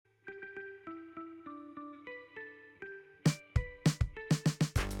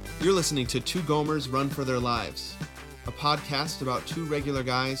You're listening to Two Gomers Run for Their Lives, a podcast about two regular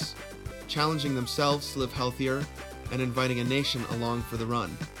guys challenging themselves to live healthier and inviting a nation along for the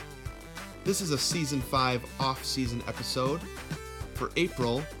run. This is a Season 5 off-season episode for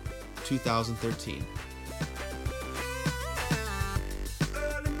April 2013.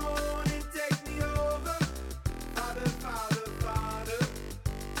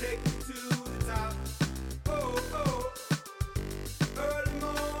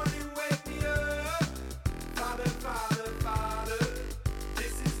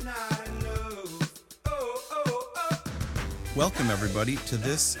 Welcome, everybody, to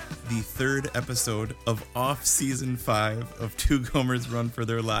this, the third episode of Off-Season 5 of Two Gomers Run for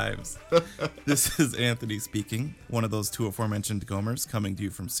Their Lives. This is Anthony speaking, one of those two aforementioned Gomers, coming to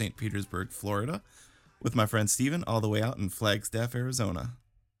you from St. Petersburg, Florida, with my friend Steven, all the way out in Flagstaff, Arizona.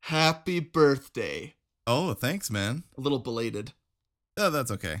 Happy birthday. Oh, thanks, man. A little belated. Oh,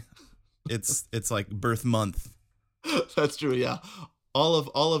 that's okay. It's like birth month. That's true, yeah. All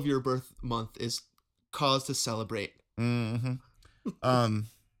of your birth month is cause to celebrate. Mm-hmm. Do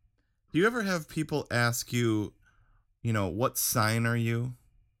you ever have people ask you, what sign are you?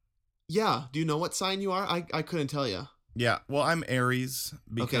 Yeah. Do you know what sign you are? I couldn't tell you. Yeah. Well, I'm Aries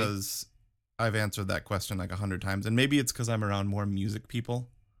because I've answered that question like 100 times, and maybe it's because I'm around more music people.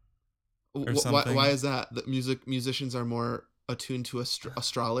 Or something. Why is that? That musicians are more attuned to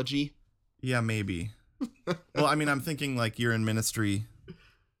astrology? Yeah, maybe. Well, I mean, I'm thinking like you're in ministry.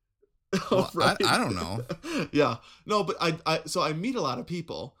 Well, right. I don't know. Yeah. No, but I meet a lot of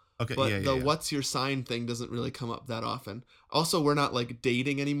people. Okay. But yeah. what's your sign thing doesn't really come up that often. Also, we're not like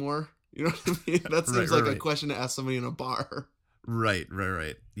dating anymore. You know what I mean? That seems like a question to ask somebody in a bar. Right.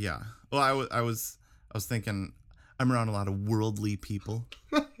 Yeah. Well, I was thinking I'm around a lot of worldly people.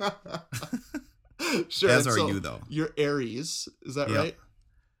 Sure. As are you, though. You're Aries. Is that right?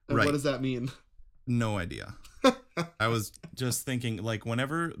 And right. What does that mean? No idea. I was just thinking, like,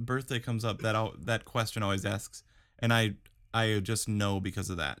 whenever birthday comes up, that question always asks, and I just know because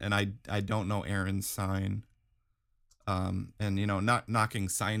of that, and I don't know Aaron's sign, and not knocking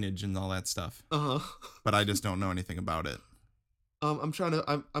signage and all that stuff. But I just don't know anything about it. I'm trying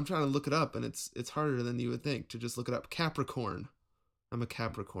to look it up, and it's harder than you would think to just look it up. Capricorn. I'm a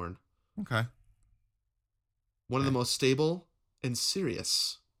Capricorn. Okay. One of the most stable and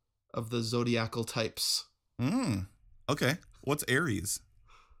serious of the zodiacal types. Okay. What's Aries?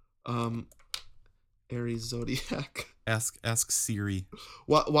 Aries zodiac. Ask Siri.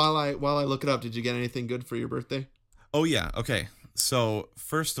 While I look it up, did you get anything good for your birthday? Oh yeah. Okay. So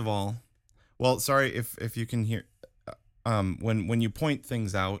first of all, well, sorry if you can hear. When you point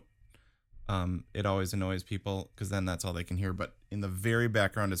things out, it always annoys people because then that's all they can hear. But in the very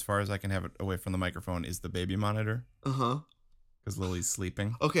background, as far as I can have it away from the microphone, is the baby monitor. Because Lily's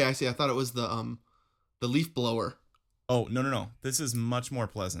sleeping. Okay, I see. I thought it was the leaf blower. Oh, no. This is much more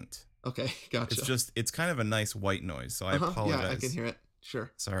pleasant. Okay, gotcha. It's kind of a nice white noise, so I apologize. Yeah, I can hear it.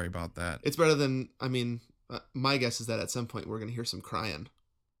 Sure. Sorry about that. It's better than, my guess is that at some point we're going to hear some crying.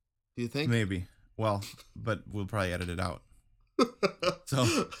 Do you think? Maybe. Well, but we'll probably edit it out.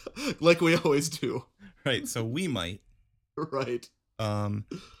 So, like we always do. Right, so we might. Right.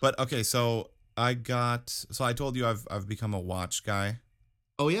 But okay, so I told you I've become a watch guy.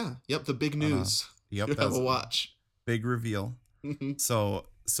 Oh yeah. Yep, the big news. Yep, you have a watch. Big reveal. So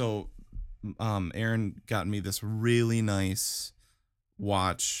Aaron got me this really nice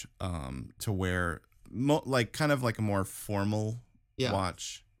watch to wear, like kind of like a more formal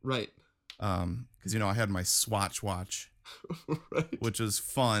watch. Right. Because I had my Swatch watch, right, which was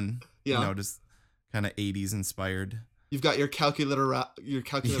fun. Yeah. Just kind of 80s inspired. You've got your calculator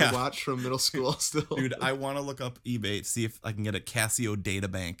watch from middle school still. Dude, I want to look up eBay to see if I can get a Casio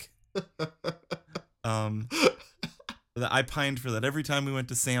Databank. I pined for that every time we went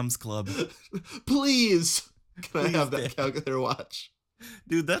to Sam's Club. Please, can I have that calculator watch?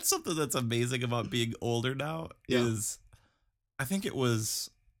 Dude, that's something that's amazing about being older now. Is I think it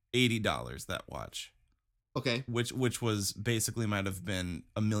was $80 that watch. Okay. Which was basically might have been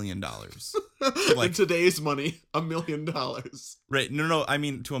 $1 million. Like in today's money, $1 million. Right. No. I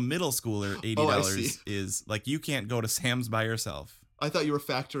mean, to a middle schooler, $80 is like you can't go to Sam's by yourself. I thought you were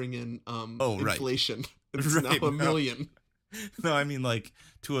factoring in inflation. Right. It's now $1 million. No, I mean like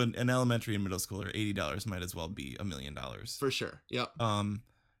to an elementary and middle schooler, $80 might as well be $1 million. For sure. Yep.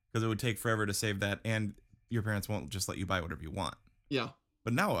 Because it would take forever to save that, and your parents won't just let you buy whatever you want. Yeah.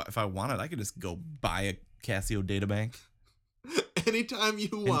 But now, if I wanted, I could just go buy a Casio Databank. Anytime you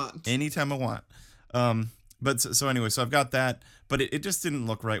want. Anytime I want. But so anyway, so I've got that, but it just didn't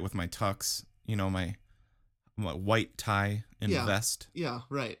look right with my tux. My white tie and vest. Yeah,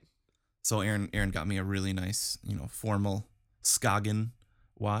 right. So Aaron got me a really nice, formal Skagen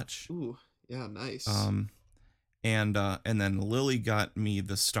watch. Ooh, yeah, nice. And then Lily got me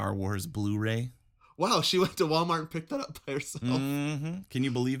the Star Wars Blu-ray. Wow, she went to Walmart and picked that up by herself. Mm-hmm. Can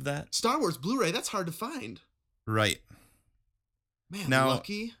you believe that? Star Wars Blu-ray, that's hard to find. Right. Man, Now,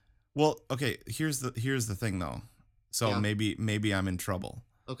 lucky. Well, okay, here's the thing though. So Yeah. maybe I'm in trouble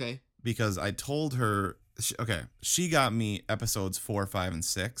Okay, because I told her she got me episodes 4, 5, and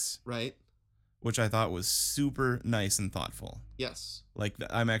 6, right. which I thought was super nice and thoughtful. Yes. Like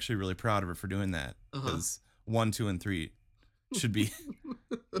I'm actually really proud of her for doing that because 1, 2, and 3 should be,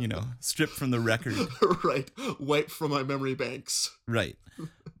 stripped from the record. Right. Wiped from my memory banks. Right.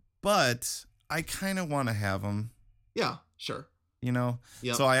 But I kind of want to have them, Yeah, sure. Yep.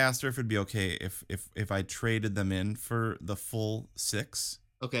 Yep. So I asked her if it'd be okay if I traded them in for the full 6.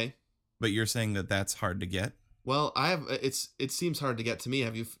 Okay. But you're saying that that's hard to get? Well, it seems hard to get to me.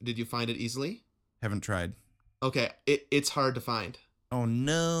 Did you find it easily? Haven't tried. Okay, it's hard to find. Oh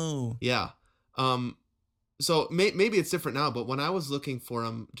no. Yeah. So maybe it's different now, but when I was looking for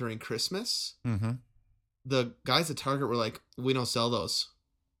them during Christmas, Mm-hmm. the guys at Target were like, "We don't sell those."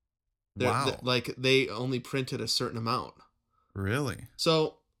 Wow. They only printed a certain amount. Really?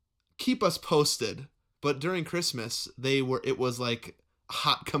 So keep us posted. But during Christmas, it was like a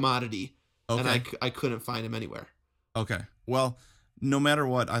hot commodity, and Okay. I couldn't find them anywhere. Okay. Well, no matter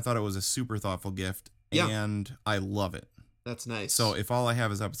what, I thought it was a super thoughtful gift, Yeah. and I love it. That's nice. So if all I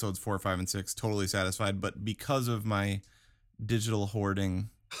have is episodes 4, 5, and 6, totally satisfied. But because of my digital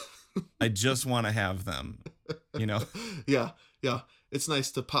hoarding, I just want to have them. Yeah. It's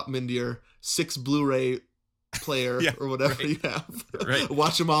nice to pop them into your 6 Blu-ray player Yeah, or whatever right. you have. Right.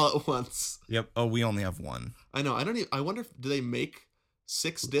 Watch them all at once. Yep. Oh, we only have one. I know. I wonder do they make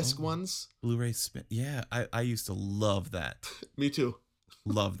 6 disc Oh. ones? Blu-ray spin. Yeah, I used to love that. Me too.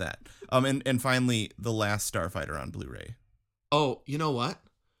 Love that. And finally, the last Starfighter on Blu-ray. Oh, you know what?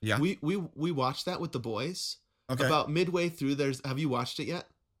 Yeah. We watched that with the boys. Okay. About midway through, have you watched it yet?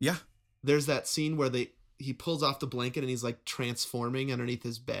 Yeah. There's that scene where he pulls off the blanket and he's like transforming underneath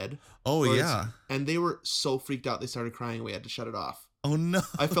his bed. Oh, Or yeah. And they were so freaked out they started crying and we had to shut it off. Oh, no.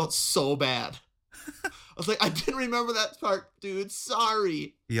 I felt so bad. I was like, I didn't remember that part, dude.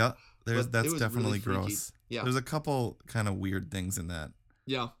 Sorry. Yeah. But That's it was definitely really freaky. gross. Yeah. There's a couple kind of weird things in that,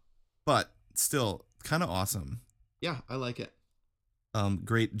 Yeah. but still kind of awesome. Yeah, I like it.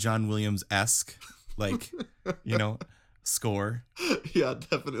 Great John Williams-esque, score. Yeah,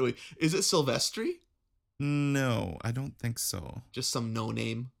 definitely. Is it Silvestri? No, I don't think so. Just some no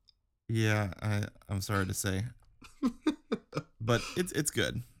name. Yeah, I'm sorry to say, but it's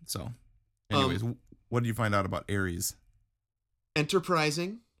good. So, anyways, what did you find out about Ares?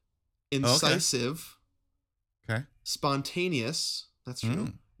 Enterprising, incisive, Okay. spontaneous. That's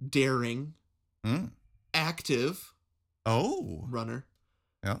true. Daring, Mm. active, Oh. runner,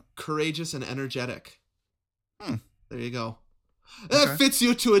 Yeah. courageous, and energetic. Hmm. There you go. That Okay. fits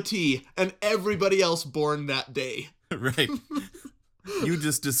you to a T, and everybody else born that day. Right. You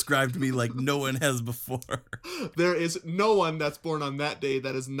just described me like no one has before. There is no one that's born on that day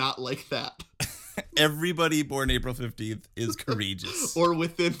that is not like that. Everybody born April 15th is courageous. Or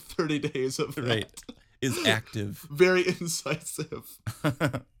within 30 days of that. Right. Is active. Very incisive.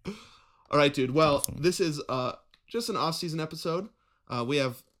 All right, dude. Well, Awesome. This is just an off-season episode. We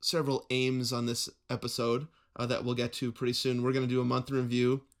have several aims on this episode that we'll get to pretty soon. We're going to do a month in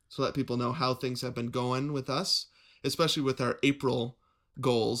review to let people know how things have been going with us, especially with our April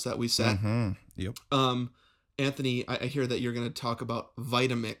goals that we set. Mm-hmm. Yep. Anthony, I hear that you're going to talk about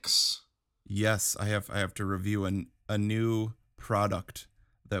Vitamix. Yes, I have to review a new product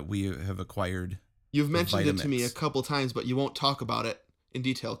that we have acquired. You've mentioned it to me a Vitamix. couple times, but you won't talk about it in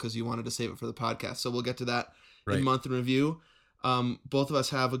detail because you wanted to save it for the podcast. So we'll get to that Right. in month in review. Both of us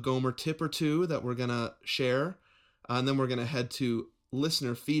have a Gomer tip or two that we're going to share. And then we're going to head to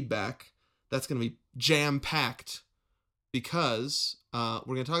listener feedback. That's going to be jam-packed because we're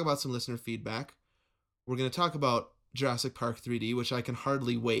going to talk about some listener feedback. We're going to talk about Jurassic Park 3D, which I can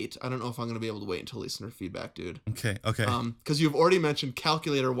hardly wait. I don't know if I'm going to be able to wait until listener feedback, dude. Okay. Because you've already mentioned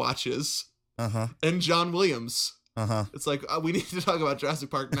calculator watches Uh-huh. and John Williams. Uh-huh. It's like, we need to talk about Jurassic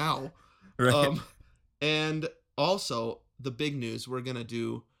Park now. Right. And also, the big news, we're going to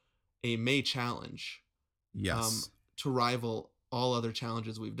do a May challenge Yes. to rival all other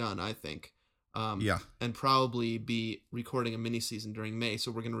challenges we've done, I think. Yeah. And probably be recording a mini season during May.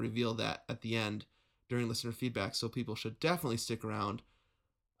 So we're going to reveal that at the end during listener feedback. So people should definitely stick around.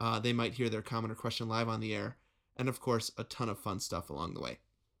 They might hear their comment or question live on the air. And of course, a ton of fun stuff along the way.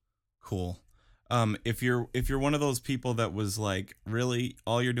 Cool. If you're one of those people that was like, really,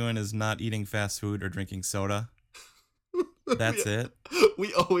 all you're doing is not eating fast food or drinking soda, that's it.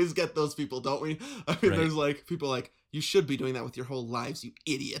 We always get those people, don't we? I mean, Right. there's like people like, you should be doing that with your whole lives, you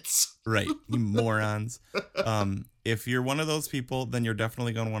idiots. Right, you morons. If you're one of those people, then you're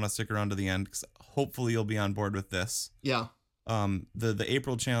definitely going to want to stick around to the end, because hopefully you'll be on board with this. Yeah. The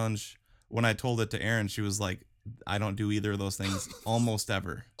April challenge, when I told it to Erin, she was like, I don't do either of those things almost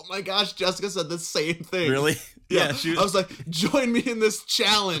ever. Oh my gosh, Jessica said the same thing. Really? Yeah. She I was like, join me in this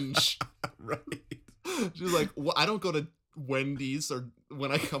challenge. right. She was like, well, I don't go to Wendy's or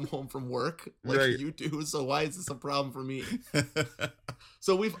when I come home from work like Right. you do, so why is this a problem for me?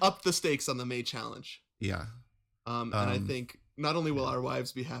 So we've upped the stakes on the May challenge. Yeah. And I think not only will our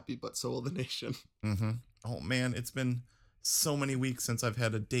wives be happy, but so will the nation. Mm-hmm. Oh man, it's been so many weeks since I've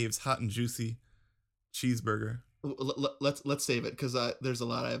had a Dave's Hot and Juicy cheeseburger. Let's save it, because there's a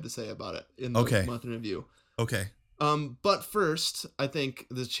lot I have to say about it in the Okay. month in review. Okay. But first, I think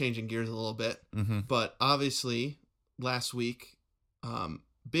this is changing gears a little bit. Mm-hmm. But obviously, last week,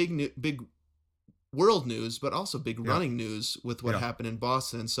 big world news, but also big running news with what happened in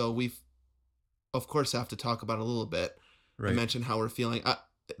Boston. So we've, of course, have to talk about it a little bit. Right. And mention how we're feeling.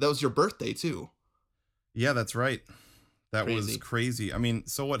 That was your birthday too. Yeah, that's right. That was Crazy. crazy. I mean,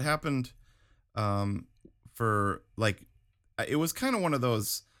 so what happened? For like, it was kind of one of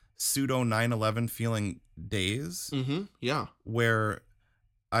those pseudo 9/11 feeling days Mm-hmm. Yeah. where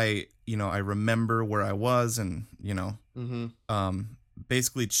I remember where I was, and Mm-hmm.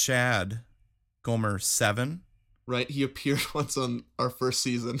 basically Chad Gomer 7. Right. He appeared once on our first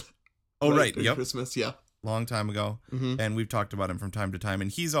season. Oh right, during yep, Christmas. Yeah. long time ago, Mm-hmm. and we've talked about him from time to time, and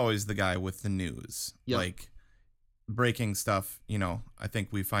he's always the guy with the news, Yeah. like breaking stuff. I think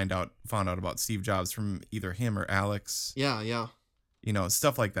we found out about Steve Jobs from either him or Alex. Yeah. Yeah.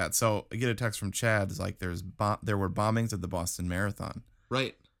 Stuff like that. So I get a text from Chad. It's like there were bombings at the Boston Marathon,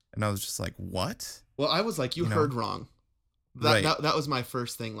 Right. and I was just like, what? Well, I was like, you heard wrong. Right. That was my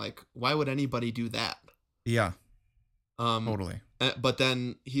first thing. Like, why would anybody do that? Yeah, Um, totally. But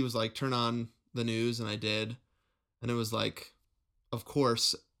then he was like, turn on the news, and I did. And it was like, of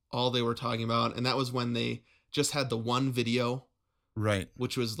course, all they were talking about. And that was when they just had the one video, Right.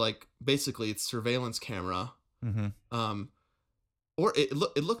 which was like, basically it's surveillance camera. Mm-hmm. Or it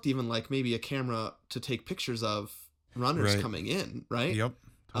looked even like maybe a camera to take pictures of runners Right. coming in. Right. Yep.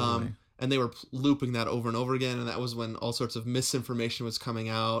 Totally. And they were looping that over and over again. And that was when all sorts of misinformation was coming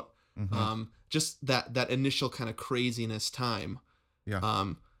out. Mm-hmm. Just that initial kind of craziness time. Yeah.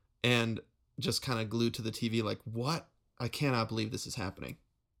 And just kind of glued to the TV, like, what? I cannot believe this is happening.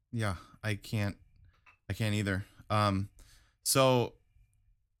 Yeah. I can't either. So,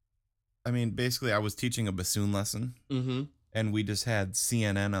 I mean, basically, I was teaching a bassoon lesson, Mm-hmm. and we just had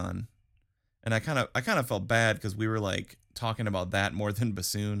CNN on, and I kind of felt bad because we were like talking about that more than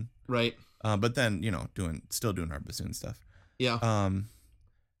bassoon. Right. But then still doing our bassoon stuff. Yeah.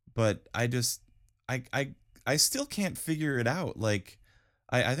 But I still can't figure it out. Like,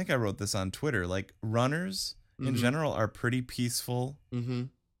 I think I wrote this on Twitter. Like, runners in Mhm. general are pretty peaceful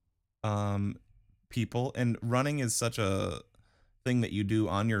Mm-hmm. people, and running is such a thing that you do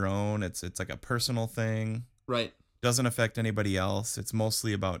on your own. It's like a personal thing. Right. Doesn't affect anybody else. It's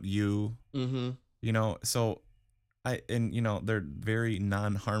mostly about you. Mm-hmm. So they're very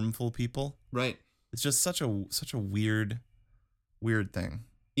non-harmful people. Right. It's just such a weird thing.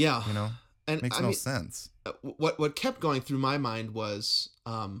 Yeah. And Makes I no mean, sense. what kept going through my mind was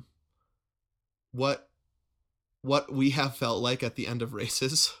what we have felt like at the end of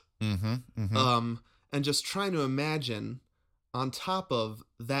races. Mm-hmm. Mm-hmm. And just trying to imagine, on top of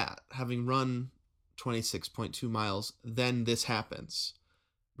that, having run 26.2 miles, then this happens.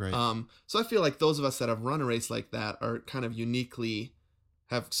 Right. So I feel like those of us that have run a race like that are kind of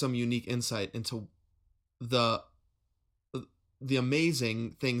have some unique insight into the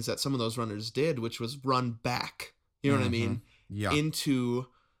amazing things that some of those runners did, which was run back, you know what I mean? Yeah. Into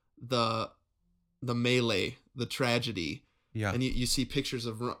the melee, the tragedy. Yeah. And you see pictures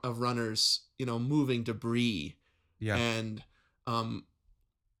of runners, moving debris Yeah. and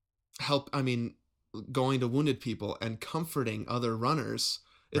going to wounded people and comforting other runners.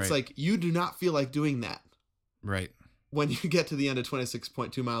 It's Right. like, you do not feel like doing that. Right. When you get to the end of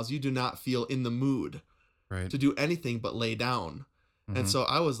 26.2 miles, you do not feel in the mood Right. to do anything but lay down. Mhm. And so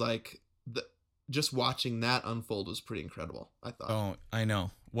I was like, just watching that unfold was pretty incredible, I thought. Oh, I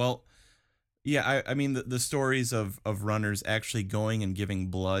know. Well, yeah, I mean the stories of runners actually going and giving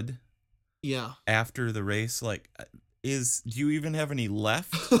blood Yeah. after the race, like, do you even have any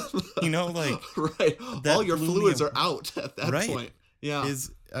left? Like, right. that All your blew me fluids away. are out at that Right. point. Yeah.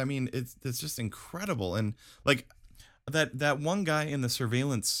 I mean, it's just incredible. And like that one guy in the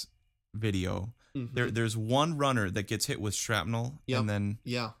surveillance video, there's one runner that gets hit with shrapnel, Yep. and then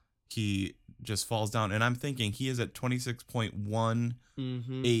Yeah. he just falls down. And I'm thinking he is at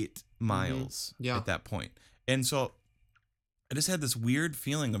 26.18 miles Yeah. at that point. And so I just had this weird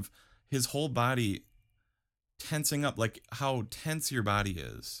feeling of his whole body tensing up, like how tense your body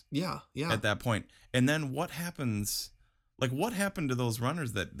is Yeah. Yeah. at that point. And then what happens? Like, what happened to those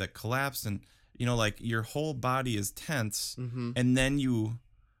runners that collapsed, and like your whole body is tense, and then you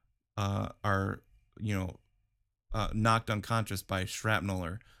are knocked unconscious by shrapnel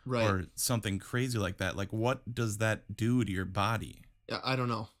or something crazy like that. Like, what does that do to your body? I don't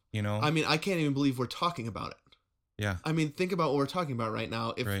know. I mean, I can't even believe we're talking about it. Yeah. I mean, think about what we're talking about right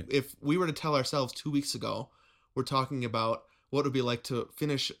now. If we were to tell ourselves 2 weeks ago, we're talking about what it would be like to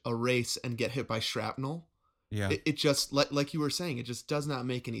finish a race and get hit by shrapnel. Yeah. It just, like you were saying, it just does not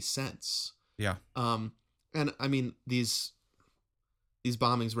make any sense. Yeah. And I mean, these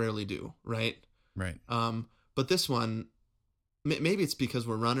bombings rarely do, right? Right. But this one, maybe it's because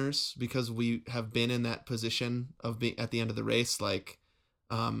we're runners, because we have been in that position of being at the end of the race. Like,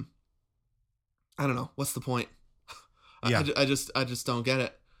 I don't know. What's the point? Yeah. I just don't get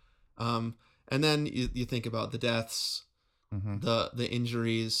it. And then you think about the deaths, the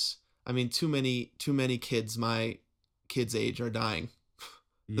injuries. I mean, too many kids my kids' age are dying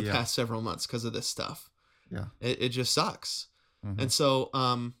the past several months because of this stuff. Yeah. It just sucks. And so,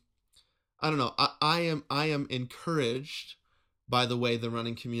 I don't know. I am encouraged by the way the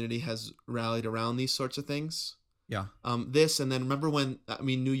running community has rallied around these sorts of things. Yeah. This, and then remember when,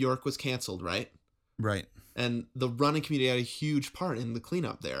 New York was canceled, right? Right. And the running community had a huge part in the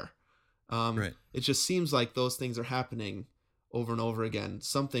cleanup there. Right. It just seems like those things are happening over and over again.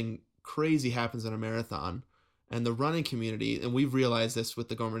 Something crazy happens in a marathon, and the running community, and we've realized this with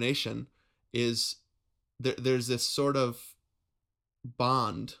the Gomer Nation, is there's this sort of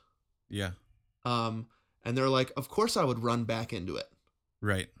bond. Yeah. And they're like, of course I would run back into it.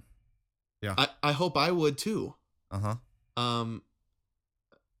 Right. Yeah. I hope I would too. Uh-huh.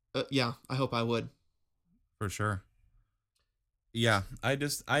 Yeah, I hope I would. For sure. Yeah, I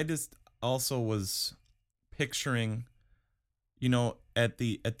just also was picturing, at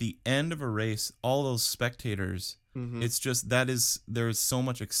the end of a race, all those spectators, it's just there's so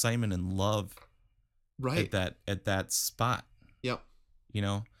much excitement and love right at that spot. Yep.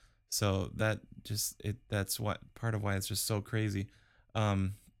 So that's what part of why it's just so crazy.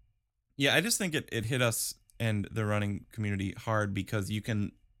 Yeah, I just think it hit us and the running community hard because you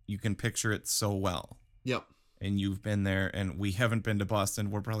can picture it so well. Yep. And you've been there, and we haven't been to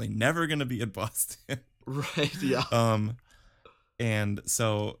Boston. We're probably never going to be at Boston. Right. Yeah. And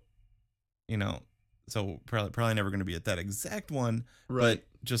so, probably never going to be at that exact one, right. But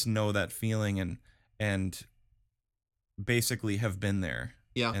just know that feeling and basically have been there.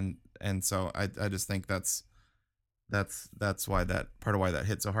 Yeah. And so I just think that's why part of why that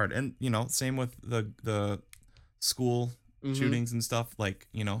hit so hard. And, same with the school shootings and stuff, like,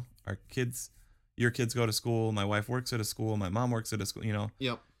 your kids go to school. My wife works at a school. My mom works at a school,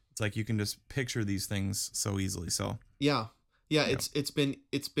 Yep. It's like you can just picture these things so easily. So yeah.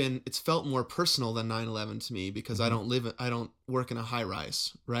 It's felt more personal than 9/11 to me because I don't work in a high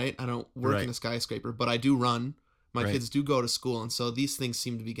rise, right? I don't work in a skyscraper, but I do run. My kids do go to school, and so these things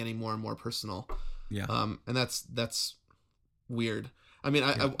seem to be getting more and more personal. Yeah. And that's weird. I mean,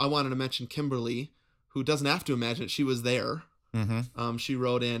 I wanted to mention Kimberly, who doesn't have to imagine it. She was there. She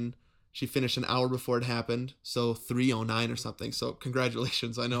wrote in. She finished an hour before it happened, so 3:09 or something. So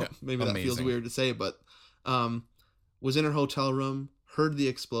congratulations. I know maybe that feels weird to say, but was in her hotel room, heard the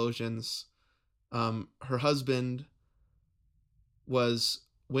explosions. Her husband was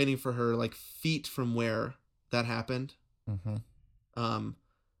waiting for her like feet from where that happened.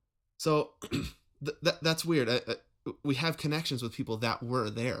 So that's weird. We have connections with people that were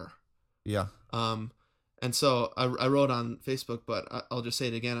there. Yeah. And so I wrote on Facebook, but I'll just say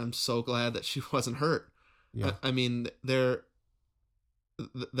it again. I'm so glad that she wasn't hurt. Yeah. I mean,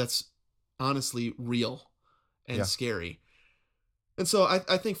 that's honestly real and scary. And so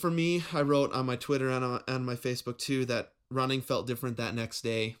I think for me, I wrote on my Twitter and on my Facebook too, that running felt different that next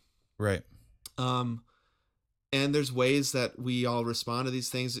day. Right. And there's ways that we all respond to these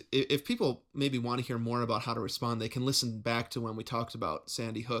things. If people maybe want to hear more about how to respond, they can listen back to when we talked about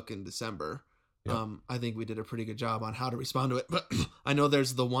Sandy Hook in December. Yep. I think we did a pretty good job on how to respond to it. But I know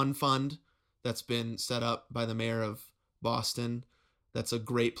there's the One Fund that's been set up by the mayor of Boston. That's a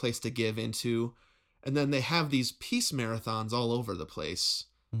great place to give into. And then they have these peace marathons all over the place,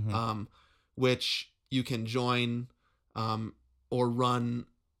 which you can join or run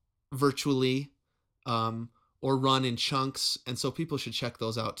virtually, or run in chunks. And so people should check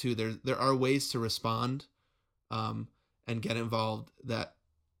those out too. There are ways to respond, and get involved, that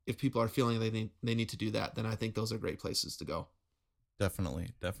if people are feeling they need to do that, then I think those are great places to go. Definitely.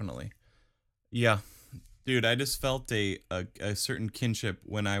 Yeah. Dude, I just felt a certain kinship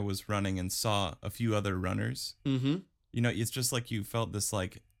when I was running and saw a few other runners. Mm-hmm. You know, it's just like you felt this,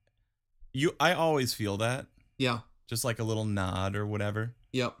 like, I always feel that. Yeah. Just like a little nod or whatever.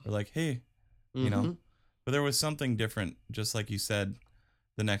 Yep. Or like, hey, Mm-hmm. you know. But there was something different, just like you said,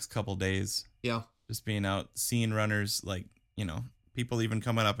 the next couple days. Yeah. Just being out, seeing runners, like, you know, people even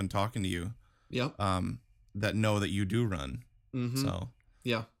coming up and talking to you. Yep. That know that you do run. Mm-hmm. So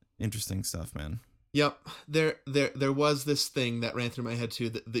yeah. interesting stuff, man. Yep. There was this thing that ran through my head too,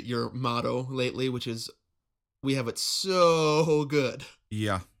 that your motto lately, which is, we have it so good,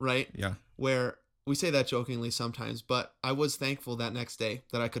 Yeah. right? Yeah. Where we say that jokingly sometimes, but I was thankful that next day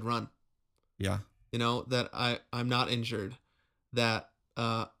that I could run. Yeah. You know, that I'm not injured, that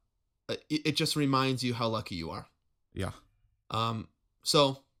it just reminds you how lucky you are. Yeah.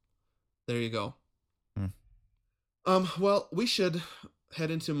 So there you go. Well, we should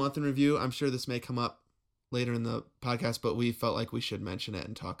head into month in review. I'm sure this may come up later in the podcast, but we felt like we should mention it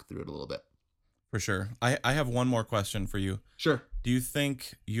and talk through it a little bit. For sure. I have one more question for you. Sure. Do you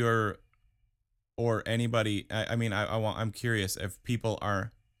think or anybody, I'm curious if people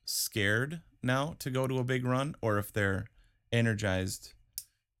are scared now to go to a big run, or if they're energized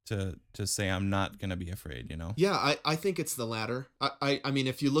to say, I'm not going to be afraid, you know? Yeah, I think it's the latter. I mean,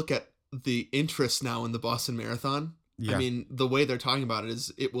 if you look at the interest now in the Boston Marathon, Yeah. I mean, the way they're talking about it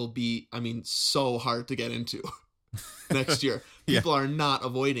is it will be, I mean, so hard to get into next year. Yeah. People are not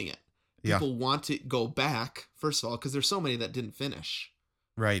avoiding it. Yeah. People want to go back, first of all, because there's so many that didn't finish.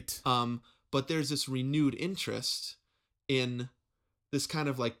 Right. But there's this renewed interest in this kind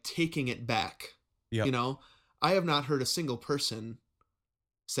of like taking it back. Yep. You know, I have not heard a single person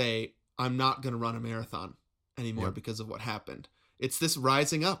say, I'm not going to run a marathon anymore Yep. because of what happened. It's this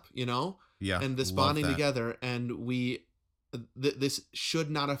rising up, you know, Yeah. and this love bonding that. together. And this should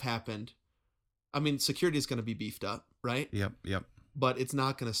not have happened. I mean, security is going to be beefed up, right? Yep. But it's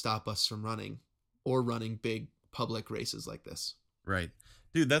not going to stop us from running big public races like this. Right.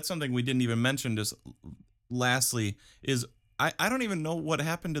 Dude, that's something we didn't even mention. Just lastly is I don't even know what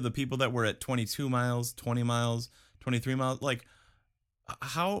happened to the people that were at 22 miles, 20 miles, 23 miles. Like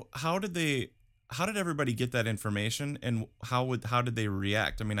how did everybody get that information, and how did they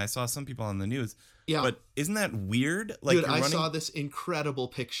react? I mean, I saw some people on the news. Yeah. But isn't that weird? Like, dude, you're I running... saw this incredible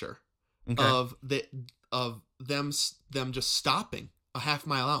picture Okay. of them just stopping a half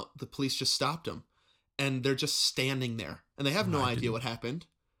mile out. The police just stopped them, and they're just standing there, and they have no idea what happened.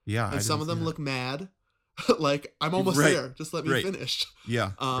 Yeah. And some of them look mad, like, I'm almost Right. there. Just let me Right. finish.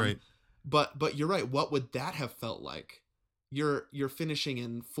 Yeah. Right. But you're right. What would that have felt like? You're finishing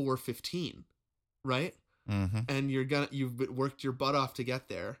in 4:15, right? Mm-hmm. And you've worked your butt off to get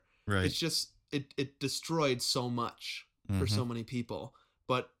there. Right. It's just it destroyed so much for Mhm. so many people.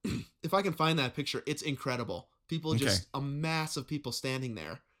 But if I can find that picture, it's incredible. People Okay. just a mass of people standing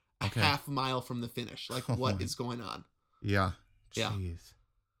there, a Okay. half mile from the finish. Like, Oh what my- is going on? Yeah. Yeah. Jeez.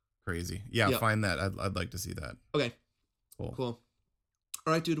 Crazy. Yeah. Yep. Find that. I'd like to see that. Okay, Cool. cool.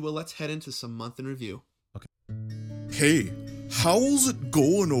 All right, dude. Well, let's head into some month in review. Hey, how's it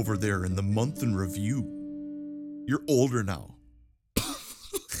going over there in the month in review? You're older now.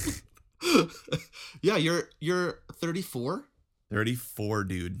 Yeah, you're 34. 34,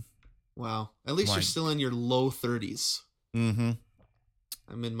 dude. Wow. At least My- you're still in your low 30s. Mm-hmm.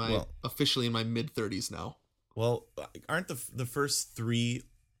 I'm in my Well- officially in my mid 30s now. Well, aren't the first 3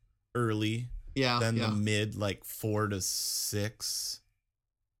 early, Yeah, then yeah. the mid, like 4 to 6?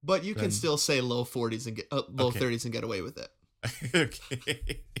 But you can then- still say low 40s and get low Okay. 30s and get away with it.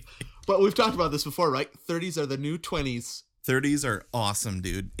 Okay. But we've talked about this before, right? 30s are the new 20s. 30s are awesome,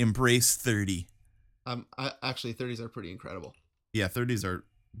 dude. Embrace 30. Actually 30s are pretty incredible. Yeah, 30s are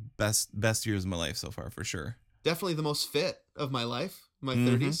best years of my life so far, for sure. Definitely the most fit of my life, my Mhm.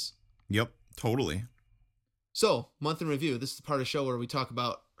 30s. Yep, totally. So, month in review. This is the part of the show where we talk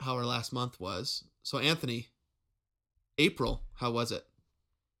about how our last month was. So, Anthony, April, how was it?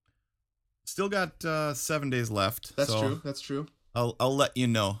 Still got 7 days left. That's so true. That's true. I'll let you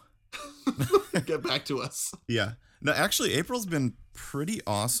know. Get back to us. Yeah. No, actually, April's been pretty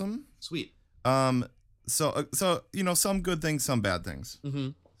awesome. Sweet. So some good things, some bad things. Mm-hmm.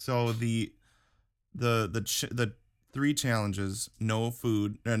 So the 3 challenges: no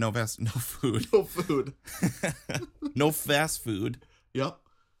food, no food, No food. no fast food, Yep.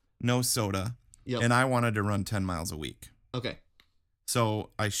 no soda, Yep. and I wanted to run 10 miles a week. Okay. So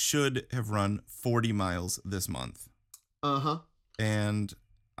I should have run 40 miles this month. Uh-huh. And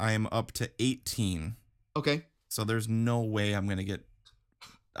I'm up to 18. Okay. So there's no way I'm going to get,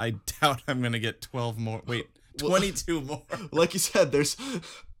 I doubt I'm going to get 12 more. Wait, 22 more. Like you said, there's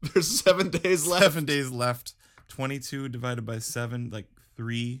 7 days left. 7 days left. 22 divided by 7, like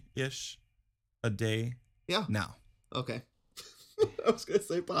 3-ish a day. Yeah. Now. Okay. I was going to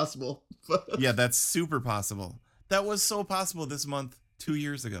say possible. But Yeah, that's super possible. That was so possible this month 2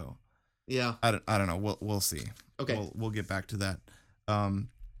 years ago. yeah. I don't know. We'll see. Okay. We'll get back to that.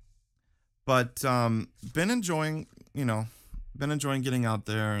 But been enjoying getting out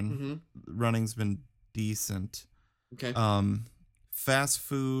there, and Mm-hmm. running's been decent. Okay. Fast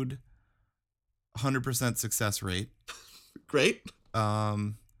food, 100% success rate. Great.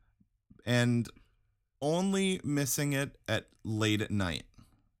 And only missing it at late at night.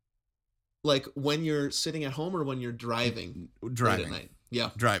 Like when you're sitting at home or when you're driving Driving. late at night. Yeah.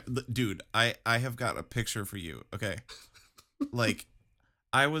 Dude, I have got a picture for you. Okay. Like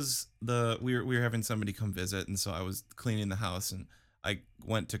we were having somebody come visit, and so I was cleaning the house, and I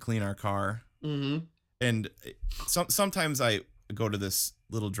went to clean our car. Mm-hmm. And sometimes I go to this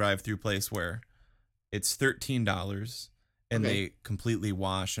little drive-through place where it's $13 and Okay. they completely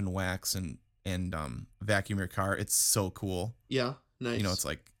wash and wax and vacuum your car. It's so cool. Yeah. Nice. You know, it's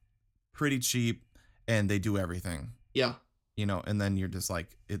like pretty cheap, and they do everything. Yeah. You know, and then you're just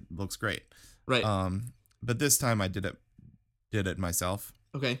like, it looks great. Right. But this time I did it myself.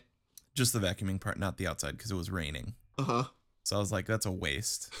 Okay. Just the vacuuming part, not the outside, because it was raining. Uh-huh. So I was like, that's a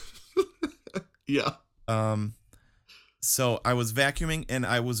waste. Yeah. So I was vacuuming, and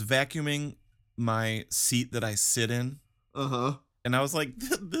I was vacuuming my seat that I sit in, Uh-huh. and I was like,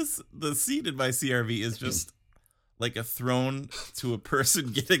 the seat in my CRV is just like a throne to a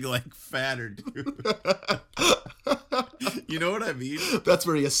person getting like fatter, dude. You know what I mean? That's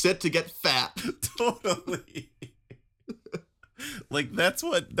where you sit to get fat. Totally. Like that's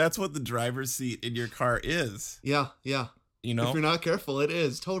what the driver's seat in your car is. Yeah. Yeah. You If know? you're not careful, it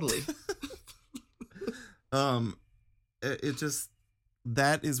is totally. It just,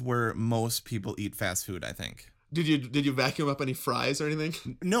 that is where most people eat fast food, I think. Did you vacuum up any fries or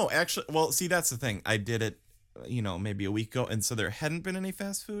anything? No, actually, well, see, that's the thing. I did it, maybe a week ago, and so there hadn't been any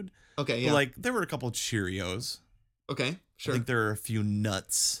fast food. Okay. But, Yeah. like, there were a couple Cheerios. Okay. Sure. I think there are a few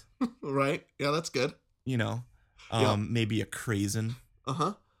nuts. Right. Yeah. That's good. Yeah. Maybe a Craisin.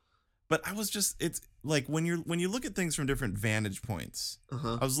 Uh-huh. But I was just, it's like when you look at things from different vantage points.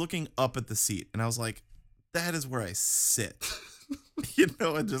 Uh-huh. I was looking up at the seat, and I was like, that is where I sit.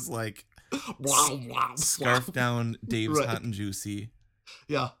 And just like Wow. Wow. scarf down Dave's Right. Hot and Juicy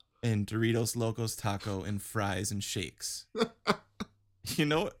Yeah. and Doritos Locos Taco and fries and shakes. You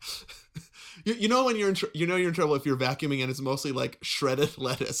know, You know when you're in you're in trouble if you're vacuuming and it's mostly like shredded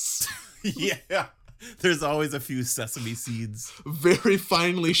lettuce. yeah. There's always a few sesame seeds. Very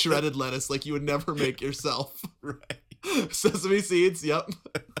finely shredded lettuce like you would never make yourself. Right. Sesame seeds, yep.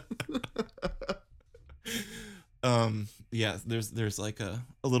 Yeah, there's like a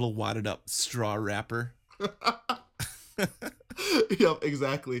little wadded up straw wrapper. Yep,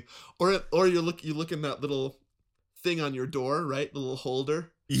 exactly. Or you look in that little thing on your door, right? The little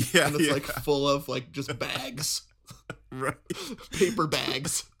holder. Yeah. And it's yeah. like full of like just bags. Right. Paper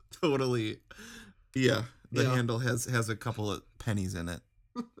bags. Totally. Yeah. The Yeah. handle has a couple of pennies in it.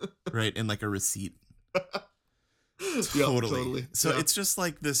 Right, and like a receipt. Yep, Totally. So Yeah. it's just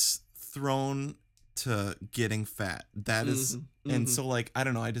like this throne to getting fat. That is, Mhm, and mhm. so like, I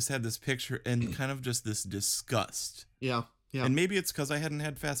don't know, I just had this picture and kind of just this disgust. Yeah. Yeah. And maybe it's because I hadn't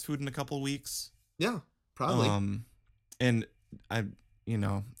had fast food in a couple of weeks. Yeah. Probably. And I'm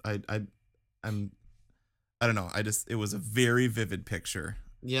I don't know. It was a very vivid picture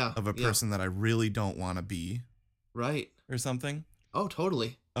yeah. of a yeah. person that I really don't want to be Right. or something. Oh,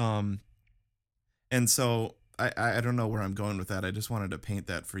 totally. And so I don't know where I'm going with that. I just wanted to paint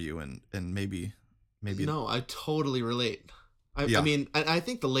that for you, and maybe No, I totally relate. Yeah. I mean, I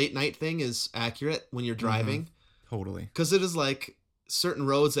think the late night thing is accurate when you're driving totally. because it is like certain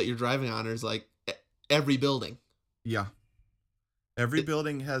roads that you're driving on is like every building. Yeah. Every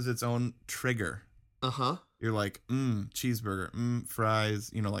building has its own trigger. Uh-huh. You're like, cheeseburger,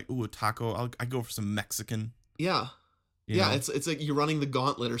 fries, like, ooh, a taco. I go for some Mexican. Yeah. you Yeah, know? it's like you're running the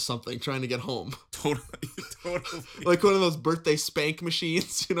gauntlet or something trying to get home. totally. Like one of those birthday spank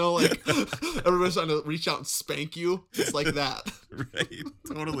machines, like everybody's trying to reach out and spank you. It's like that. Right.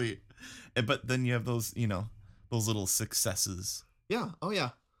 Totally. But then you have those, those little successes. Yeah. Oh yeah.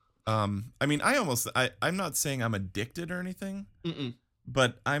 I mean, I'm not saying I'm addicted or anything, Mm-mm.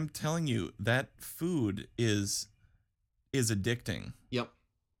 but I'm telling you that food is is addicting. Yep.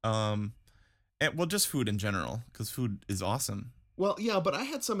 And, well, just food in general, because food is awesome. Well, yeah, but I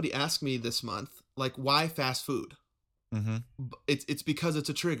had somebody ask me this month, like, why fast food? Mm-hmm. It's because it's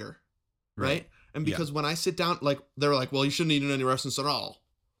a trigger, right? And Yeah. because when I sit down, like, they're like, well, you shouldn't eat in any restaurants at all.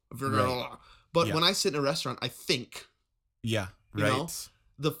 Right. But Yeah. when I sit in a restaurant, I think. Yeah. You Right. know?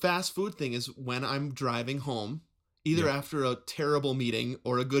 The fast food thing is when I'm driving home, either Yeah. after a terrible meeting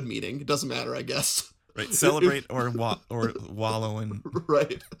or a good meeting. It doesn't matter, I guess. Right. Celebrate or wallow in.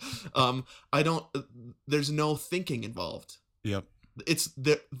 Right. I don't. There's no thinking involved. Yep. It's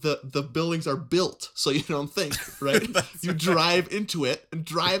the buildings are built so you don't think, right? That's You right. drive into it and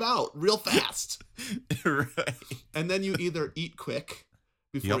drive out real fast, Right. and then you either eat quick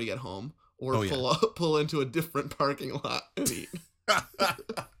before Yep. you get home, or Oh, yeah. pull into a different parking lot and eat.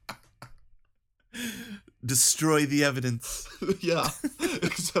 Destroy the evidence. Yeah,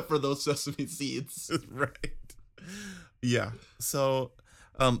 except for those sesame seeds. Right. Yeah. So,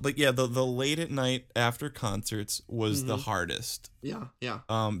 but yeah, the late at night after concerts was the Mhm. hardest. Yeah, yeah.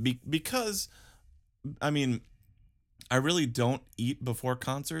 Because, I mean, I really don't eat before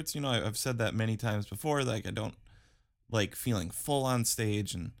concerts. You know, I've said that many times before. Like, I don't like feeling full on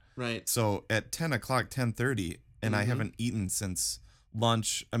stage, and Right. so at 10 o'clock, 10:30, and I Mhm. haven't eaten since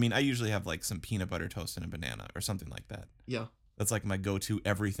lunch. I mean, I usually have like some peanut butter toast and a banana or something like that. Yeah. That's like my go-to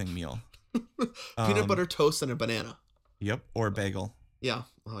everything meal. Peanut butter toast and a banana. Yep, or bagel. Yeah.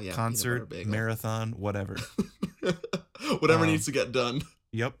 Oh yeah. Concert, peanut butter bagel. marathon, whatever. Whatever Um, needs to get done.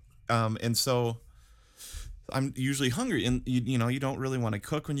 Yep. And so I'm usually hungry, and you know, you don't really want to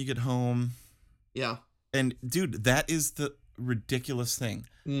cook when you get home. Yeah. And dude, that is the ridiculous thing.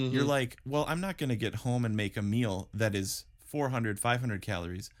 Mhm. You're like, well, I'm not going to get home and make a meal that is 400, 500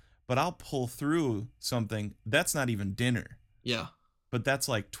 calories, but I'll pull through something that's not even dinner, Yeah. but that's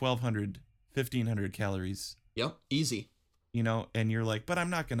like 1,200, 1,500 calories, Yep. Easy. you know, and you're like, but I'm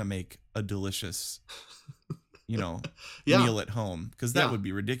not going to make a delicious, you know, Yeah. meal at home, because that Yeah. would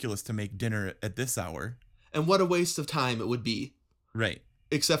be ridiculous to make dinner at this hour. And what a waste of time it would be. Right.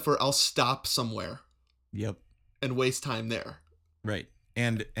 Except for I'll stop somewhere Yep. and waste time there. Right.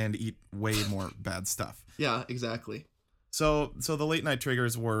 And eat way more bad stuff. Yeah, exactly. So the late night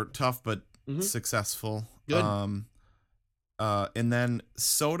triggers were tough but Mhm. successful. Good. And then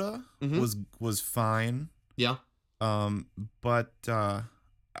soda Mhm. was fine. Yeah. But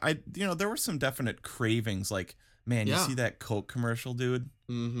there were some definite cravings, like, man, you Yeah. see that Coke commercial, dude?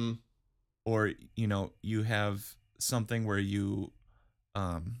 Mm-hmm. Or, you know, you have something where you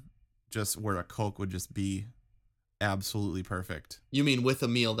just where a Coke would just be absolutely perfect. You mean with a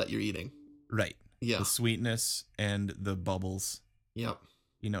meal that you're eating? Right. Yeah. The sweetness and the bubbles. Yep.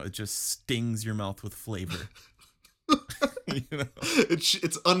 You know, it just stings your mouth with flavor. You know,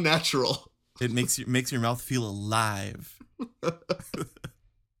 It's unnatural. it makes your mouth feel alive.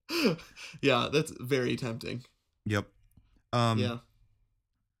 Yeah, that's very tempting. Yep. Yeah.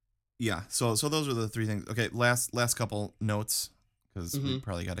 Yeah. So those are the three things. Okay. Last couple notes, because we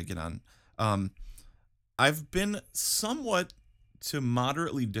probably got to get on. I've been somewhat to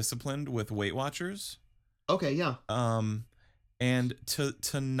moderately disciplined with Weight Watchers. Okay, yeah. And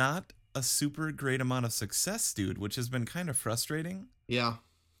to not a super great amount of success, dude, which has been kind of frustrating. Yeah.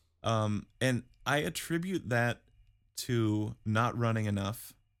 And I attribute that to not running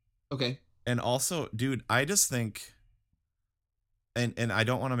enough. Okay. And also, dude, I just think, and I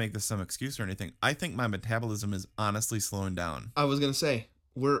don't want to make this some excuse or anything, I think my metabolism is honestly slowing down. I was gonna say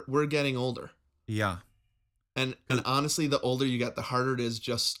we're getting older, Yeah. and honestly, the older you get, the harder it is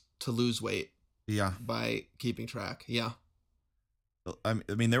just to lose weight Yeah. by keeping track. Yeah. I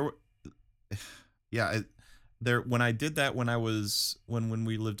mean, there were, yeah, when I did that, when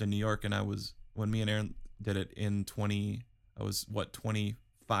we lived in New York, and when me and Aaron did it in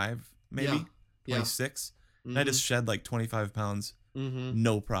 25 maybe, Yeah. Yeah. 26. And I just shed like 25 pounds,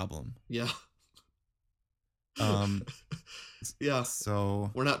 no problem. Yeah. Um, Yeah.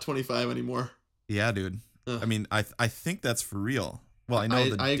 so We're not 25 anymore. yeah, dude. Ugh. I mean, I think that's for real. Well, I know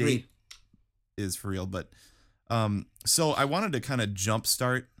the I agree. date is for real, but so I wanted to kind of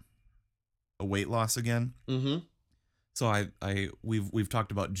jumpstart a weight loss again. Mm-hmm. So we've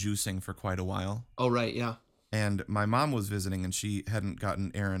talked about juicing for quite a while, Oh, right. Yeah. and my mom was visiting, and she hadn't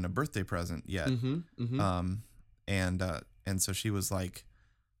gotten Aaron a birthday present yet. Mm-hmm. Mm-hmm. And so she was like,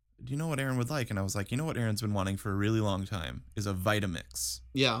 "Do you know what Aaron would like?" And I was like, "You know what Aaron's been wanting for a really long time is a Vitamix."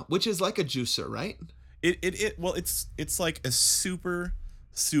 Yeah. Which is like a juicer, right? Well, it's like a super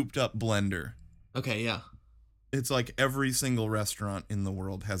souped up blender. Okay. Yeah. It's like every single restaurant in the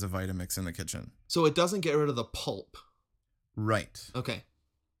world has a Vitamix in the kitchen. So it doesn't get rid of the pulp. Right. Okay.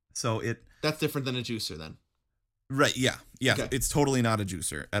 So That's different than a juicer then. Right. Yeah. Yeah. Okay. It's totally not a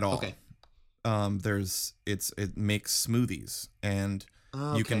juicer at all. Okay. It makes smoothies, and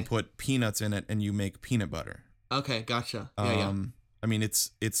you can Okay. put peanuts in it, and you make peanut butter. Okay. Gotcha. Yeah. I mean,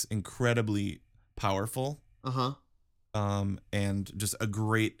 it's incredibly powerful. Uh-huh. And just a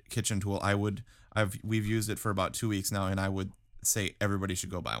great kitchen tool. We've used it for about 2 weeks now, and I would say everybody should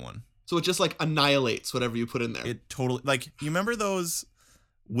go buy one. So it just like annihilates whatever you put in there. It totally, like, you remember those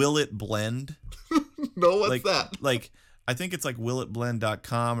Will It Blend? No, what's like, that? Like, I think it's like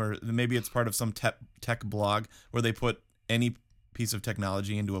willitblend.com, or maybe it's part of some tech blog where they put any piece of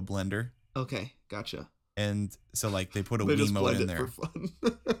technology into a blender. Okay. Gotcha. And so, like, they put a They just Wiimote blend in it there. for fun.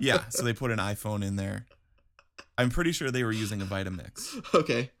 Yeah, so they put an iPhone in there. I'm pretty sure they were using a Vitamix.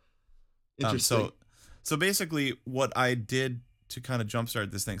 Okay. Interesting. So basically, what I did to kind of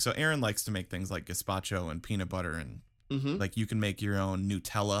jumpstart this thing. So Aaron likes to make things like gazpacho and peanut butter, and Mm-hmm. like you can make your own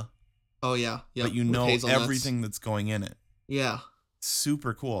Nutella. Oh yeah. Yeah. But you know everything that's going in it. Yeah.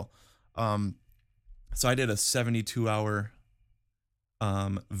 Super cool. So I did a 72-hour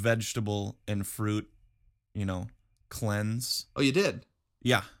vegetable and fruit, cleanse. Oh, you did?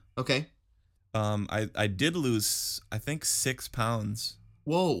 Yeah. Okay. I did lose, I think, 6 pounds,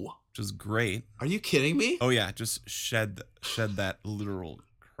 Whoa. which is great. Are you kidding me? Oh yeah, just shed that literal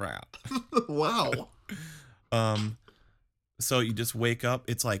crap. Wow. So you just wake up.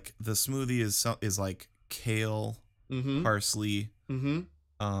 It's like the smoothie is like kale, Mm-hmm. parsley, Mm-hmm.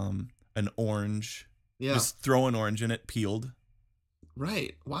 an orange. Yeah. Just throw an orange in it, peeled.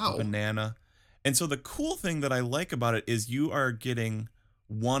 Right. Wow. Banana. And so the cool thing that I like about it is you are getting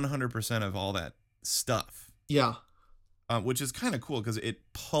 100% of all that stuff. Yeah. Which is kind of cool because it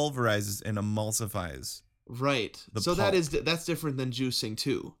pulverizes and emulsifies. Right. The So pulp. that's different than juicing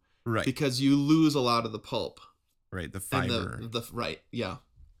too, Right. because you lose a lot of the pulp Right. The and fiber. the right. Yeah.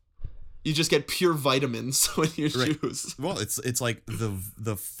 You just get pure vitamins when you Right. juice. Well, it's like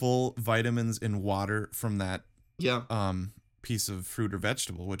the full vitamins in water from that Yeah. piece of fruit or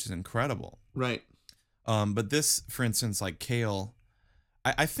vegetable, which is incredible. Right. But this, for instance, like kale,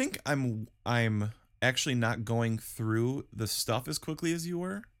 I think I'm actually not going through the stuff as quickly as you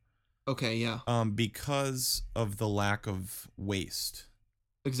were. Okay. Yeah. Because of the lack of waste.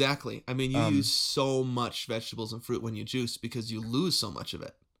 Exactly. I mean, you Um, use so much vegetables and fruit when you juice because you lose so much of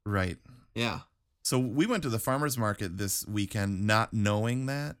it. Right. Yeah. So we went to the farmer's market this weekend not knowing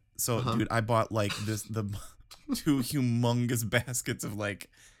that. So, Uh-huh. dude, I bought like the 2 humongous baskets of like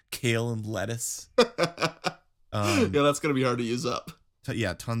kale and lettuce. Yeah, that's gonna be hard to use up.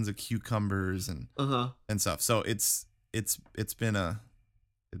 Yeah, tons of cucumbers and stuff. So it's been a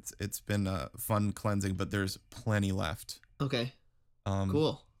fun cleansing, but there's plenty left. Okay.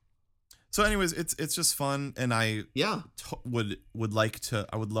 Cool. So anyways, it's just fun, and I Yeah. would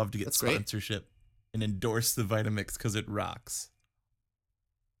love to get That's great. sponsorship and endorse the Vitamix because it rocks.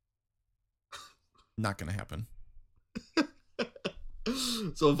 Not gonna happen.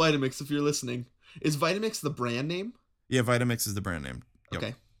 So Vitamix, if you're listening, is Vitamix the brand name? Yeah, Vitamix is the brand name. Yep.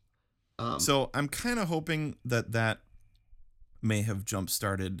 Okay. So I'm kind of hoping that may have jump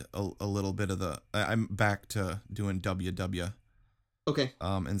started a little bit of the. I'm back to doing WW. Okay.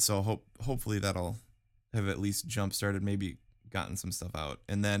 And so hopefully that'll have at least jump started, maybe gotten some stuff out,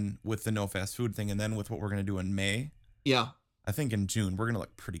 and then with the no fast food thing, and then with what we're gonna do in May. Yeah. I think in June we're gonna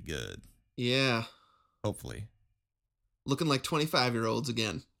look pretty good. Yeah. Hopefully. Looking like 25-year-olds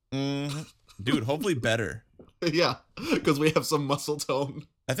again. Dude, hopefully better. Yeah, because we have some muscle tone.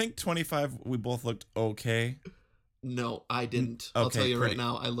 I think 25 we both looked okay. No, I didn't. I'll Okay, tell you pretty- right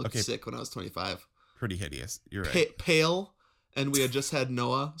now, I looked okay. sick when I was 25. Pretty hideous. You're right. Pale, and we had just had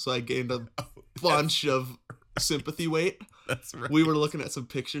Noah, so I gained a bunch of sympathy weight. That's right. We were looking at some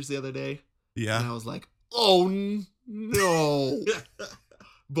pictures the other day, and Yeah. I was like, oh no.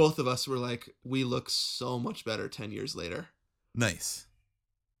 Both of us were like, we look so much better 10 years later. Nice.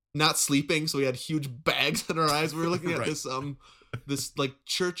 Not sleeping, so we had huge bags in our eyes. We were looking at Right. this like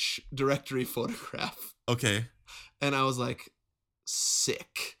church directory photograph, Okay. and I was like,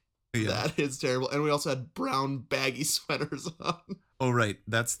 sick. Yeah. That is terrible. And we also had brown baggy sweaters on. Oh, right.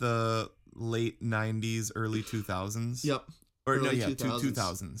 That's the late 90s, early 2000s. Yep. Or no, Early yeah, 2000s.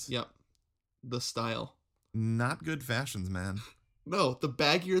 2000s. Yep. The style. Not good fashions, man. No, the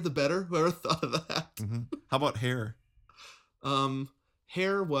baggier the better. Whoever thought of that? How about hair?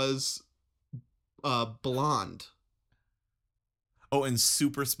 Hair was blonde. Oh, and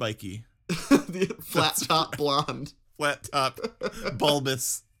super spiky. The flat That's top blonde. Flat top,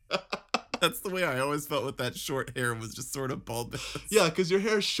 bulbous. That's the way I always felt with that short hair, was just sort of bulbous. Yeah, because your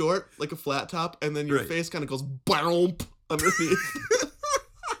hair is short, like a flat top, and then your Right. face kind of goes boom underneath.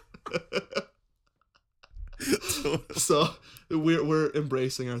 So we're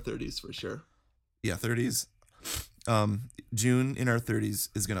embracing our 30s for sure. Yeah, 30s. June in our 30s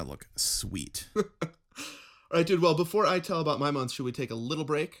is gonna look sweet. All right, dude. Well, before I tell about my month, should we take a little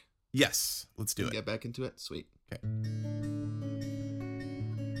break? Yes, let's do And it. get back into it. Sweet. Okay.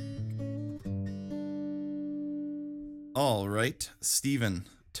 All right, Steven,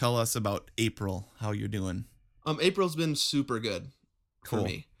 tell us about April. How you're doing? April's been super good for Cool.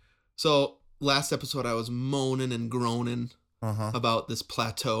 me. So last episode, I was moaning and groaning Uh-huh. about this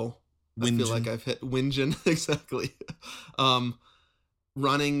plateau. I feel like I've hit whinging exactly.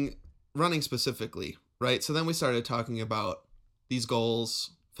 Running specifically, right? So then we started talking about these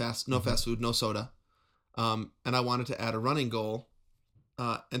goals: no fast food, no soda. And I wanted to add a running goal,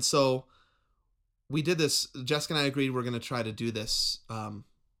 and so we did this. Jessica and I agreed we're going to try to do this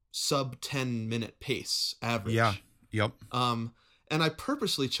sub 10-minute pace average. Yeah. Yep. And I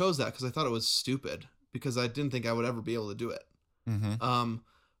purposely chose that because I thought it was stupid because I didn't think I would ever be able to do it. Mm-hmm.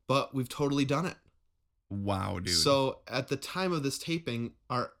 But we've totally done it. Wow, dude. So at the time of this taping,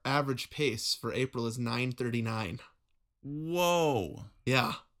 our average pace for April is 9:39. Whoa.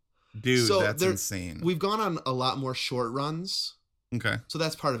 Yeah. Dude, So that's insane. We've gone on a lot more short runs. Okay. So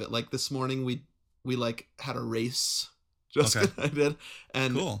that's part of it. Like this morning we like had a race. Jessica and I did.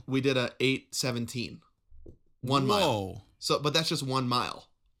 And Cool. we did a 8:17. 1 mile. Whoa. So but that's just 1 mile.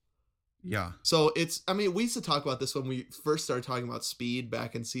 Yeah. So we used to talk about this when we first started talking about speed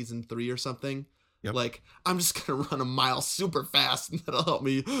back in season 3 or something. Yep. Like, I'm just going to run a mile super fast and that'll help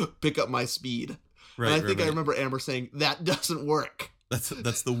me pick up my speed. Right. And I think I remember Amber saying, that doesn't work. That's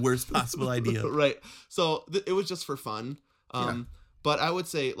the worst possible idea. Right. So it was just for fun. Yeah. But I would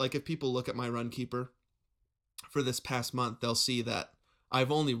say, like, if people look at my Run Keeper for this past month, they'll see that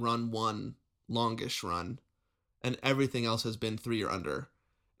I've only run one longish run and everything else has been 3 or under.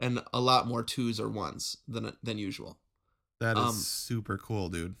 And a lot more 2s or 1s than usual. That is super cool,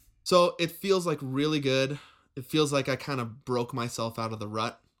 dude. So it feels like really good. It feels like I kind of broke myself out of the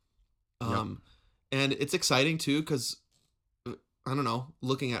rut. And it's exciting too, because I don't know,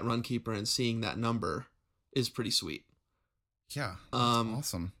 looking at Runkeeper and seeing that number is pretty sweet. Yeah. That's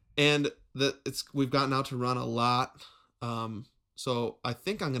awesome. And we've gotten out to run a lot. So I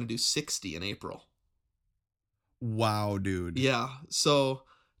think I'm gonna do 60 in April. Wow, dude. Yeah. So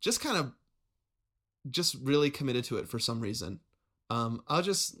just really committed to it for some reason. I'll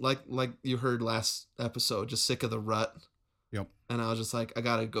just like you heard last episode, just sick of the rut. Yep. And I was just like, I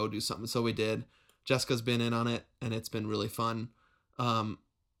gotta go do something. So we did. Jessica's been in on it, and it's been really fun.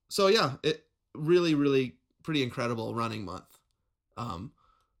 So yeah, it really, really pretty incredible running month,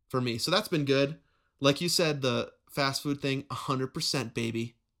 for me. So that's been good. Like you said, the fast food thing, 100%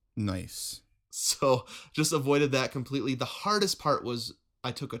 baby. Nice. So just avoided that completely. The hardest part was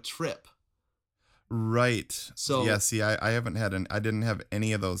I took a trip. Right. So yeah, see, I didn't have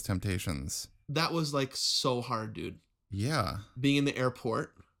any of those temptations. that was like so hard, dude. Yeah. Being in the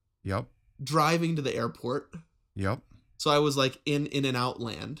airport, Yep. driving to the airport. Yep. So I was like in and out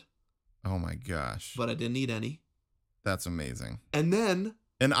land, Oh my gosh. but I didn't eat any. That's amazing. And then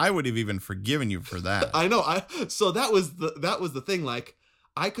And I would have even forgiven you for that. I know so that was the thing. Like,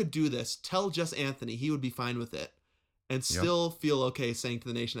 I could do this, tell Jess Anthony, he would be fine with it, and still feel okay saying to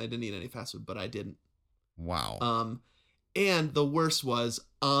the nation I didn't eat any fast food, but I didn't. Wow. And the worst was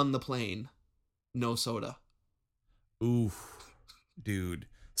on the plane, no soda. Oof. Dude.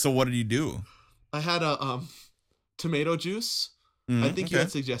 So what did you do? I had a tomato juice. I think you okay.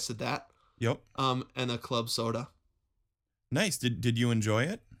 had suggested that. Yep. And a club soda. Nice. Did you enjoy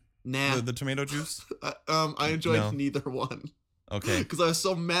it? Nah. The tomato juice? I enjoyed No. neither one. Okay. Because I was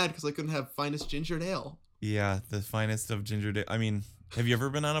so mad because I couldn't have finest ginger ale. Yeah, the finest of ginger ale. I mean, have you ever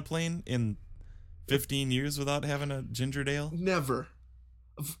been on a plane in 15 years without having a ginger ale? Never.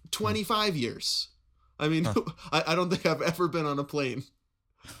 25 years. I mean, I don't think I've ever been on a plane.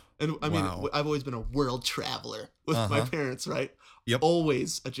 And I mean, Wow. I've always been a world traveler with my parents, right? Yep.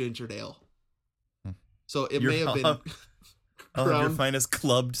 Always a ginger ale. So it may have been I'll have your crowned. finest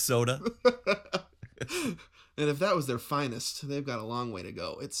clubbed soda. And if that was their finest, they've got a long way to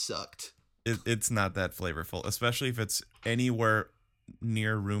go. It sucked. It's not that flavorful, especially if it's anywhere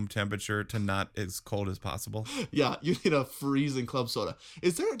near room temperature to not as cold as possible. Yeah, you need a freezing club soda.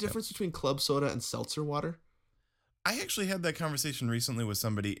 Is there a difference between club soda and seltzer water? I actually had that conversation recently with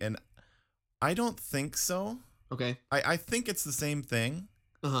somebody, and I don't think so. Okay. I think it's the same thing.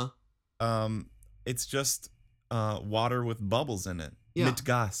 Uh-huh. It's just water with bubbles in it. Yeah. Mit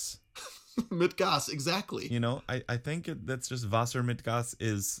Gas. Mit Gas, exactly. You know, I think that's just Wasser mit Gas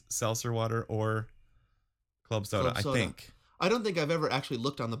is seltzer water or club soda. Club soda. I think. I don't think I've ever actually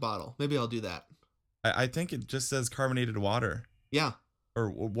looked on the bottle. Maybe I'll do that. I think it just says carbonated water Yeah. or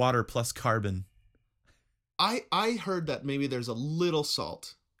water plus carbon. I heard that maybe there's a little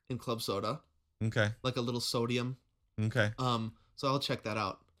salt in club soda, Okay. like a little sodium. Okay. So I'll check that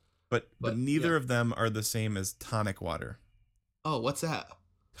out. But neither yeah. of them are the same as tonic water. Oh, what's that?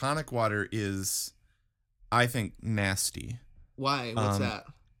 Tonic water is, I think, nasty. Why? What's that?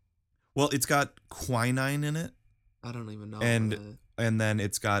 Well, it's got quinine in it, I don't even know. and then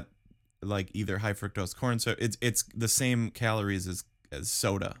it's got like either high fructose corn syrup. It's the same calories as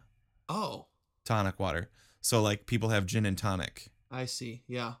soda, Oh, tonic water. So like people have gin and tonic. I see.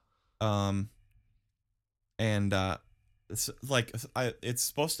 Yeah. And it's like it's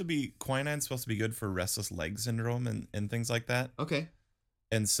supposed to be quinine's supposed to be good for restless leg syndrome and things like that. Okay.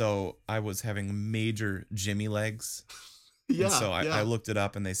 And so I was having major Jimmy legs. Yeah. And so yeah. I looked it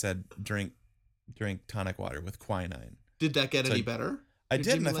up and they said drink tonic water with quinine. Did that get So any better? I Your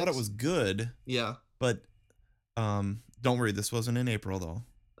did, and Jimmy I thought it legs? was good, Yeah. but don't worry, this wasn't in April though.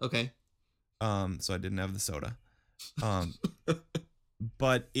 Okay. So I didn't have the soda.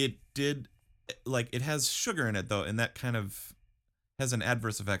 But it did, like, it has sugar in it though, and that kind of has an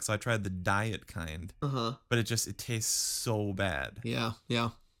adverse effect. So I tried the diet kind, Uh-huh. but it tastes so bad. Yeah.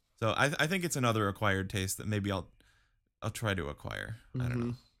 Yeah. So I think it's another acquired taste that maybe I'll try to acquire. I don't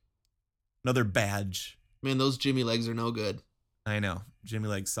know. Another badge. Man, those Jimmy legs are no good. I know. Jimmy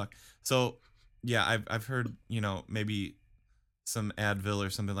legs suck. So yeah, I've heard, maybe some Advil or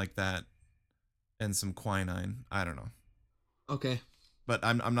something like that and some quinine. I don't know. Okay. But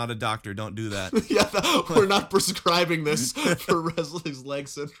I'm not a doctor. Don't do that. Yeah, we're not prescribing this for restless leg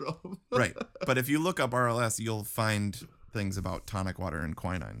syndrome. Right. But if you look up RLS, you'll find things about tonic water and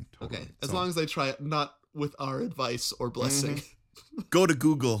quinine. Totally. Okay. As long as they try it not with our advice or blessing. Go to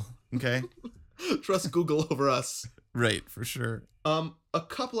Google, okay? Trust Google over us. Right, for sure. A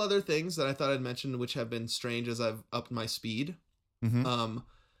couple other things that I thought I'd mention which have been strange as I've upped my speed. Mm-hmm.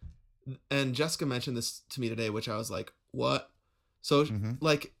 And Jessica mentioned this to me today, which I was like, what? So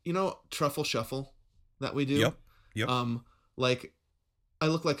like, truffle shuffle that we do. Yep. Like I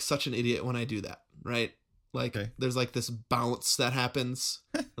look like such an idiot when I do that, right? Like there's like this bounce that happens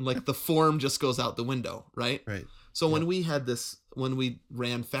and like the form just goes out the window, right? Right. So when we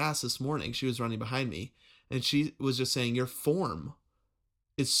ran fast this morning, she was running behind me and she was just saying your form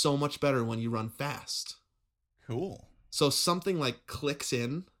is so much better when you run fast. Cool. So something like clicks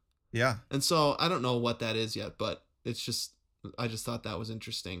in. Yeah. And so I don't know what that is yet, but I just thought that was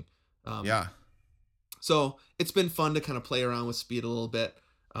interesting. Yeah. So it's been fun to kind of play around with speed a little bit.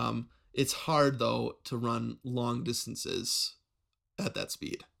 It's hard though to run long distances at that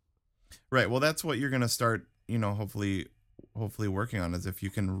speed. Right. Well, that's what you're going to start, hopefully working on, is if you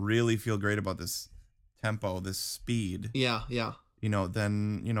can really feel great about this tempo, this speed. Yeah. Yeah.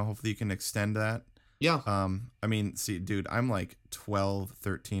 Then, hopefully you can extend that. Yeah. I mean, see, dude, I'm like 12,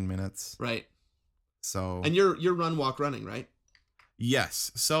 13 minutes. Right. So. And you're run, walk, running, right?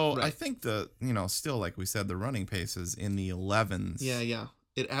 Yes. So right. I think still, like we said, the running pace is in the 11s. Yeah. Yeah.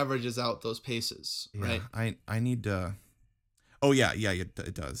 It averages out those paces, yeah, right? I need to. Oh yeah. Yeah.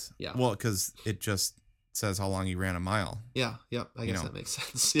 It does. Yeah. Well, because it just says how long you ran a mile. Yeah. Yep. I guess that makes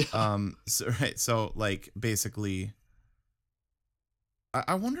sense. Yeah. So like basically,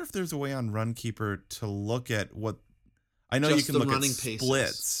 I wonder if there's a way on Runkeeper to look at what. I know just you can look at paces.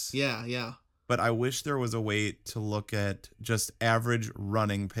 splits. Yeah. Yeah. But I wish there was a way to look at just average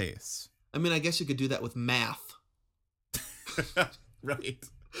running pace. I mean, I guess you could do that with math. Right.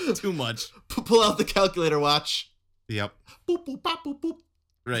 Too much. Pull out the calculator, watch. Yep. Boop, boop, bop, boop, boop.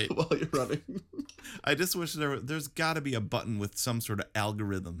 Right. While you're running. I just wish there's got to be a button with some sort of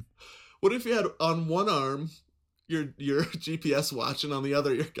algorithm. What if you had on one arm your GPS watch and on the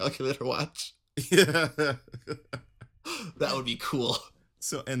other your calculator watch? Yeah. That would be cool.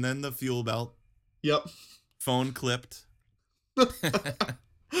 So, and then the fuel belt. Yep. Phone clipped.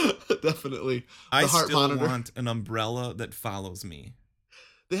 Definitely. I still want an umbrella that follows me.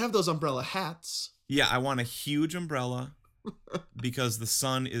 They have those umbrella hats. Yeah, I want a huge umbrella because the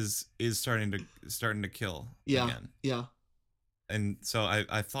sun is starting to kill again. Yeah. And so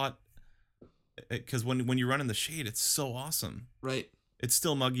I thought, because when you run in the shade, it's so awesome. Right. It's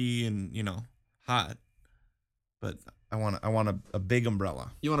still muggy and hot, but I want a big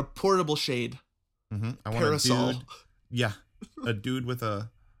umbrella. You want a portable shade. Mm-hmm. I want parasol. a dude. Yeah, a dude with a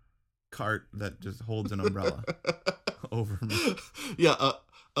cart that just holds an umbrella over me. Yeah,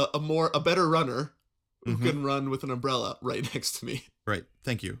 a better runner who can run with an umbrella right next to me. Right.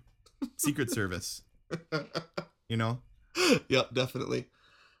 Thank you. Secret Service. Yep, definitely.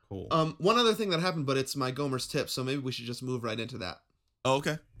 Cool. One other thing that happened, but it's my Gomer's tip, so maybe we should just move right into that. Oh,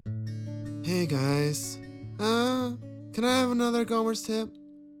 okay. Hey guys, can I have another Gomer's tip?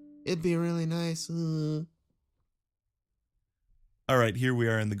 It'd be really nice. All right, here we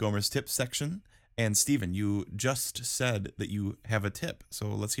are in the Gomer's tip section. And Steven, you just said that you have a tip, so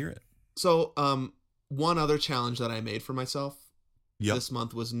let's hear it. So, one other challenge that I made for myself Yep. this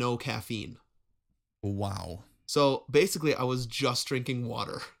month was no caffeine. Wow. So basically, I was just drinking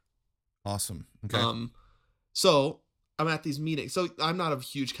water. Awesome. Okay. So I'm at these meetings. So I'm not a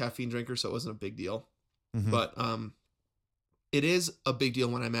huge caffeine drinker, so it wasn't a big deal. Mhm. But it is a big deal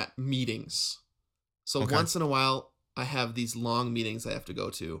when I'm at meetings. So Okay. once in a while, I have these long meetings I have to go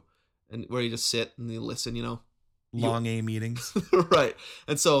to, and where you just sit and you listen, Long A meetings. Right.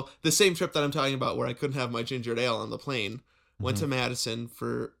 And so the same trip that I'm talking about where I couldn't have my ginger ale on the plane, went to Mhm. Madison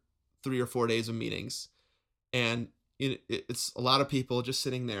for 3 or 4 days of meetings. And it's a lot of people just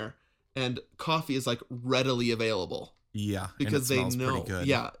sitting there, and coffee is like readily available Yeah, because and they it smells know. pretty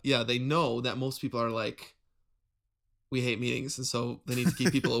good. Yeah, they know that most people are like, we hate meetings, and so they need to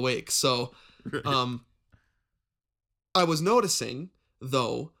keep people awake. So, Right. I was noticing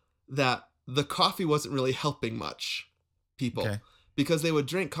though that the coffee wasn't really helping much people Okay. because they would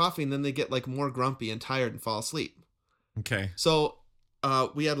drink coffee and then they get like more grumpy and tired and fall asleep. Okay. So,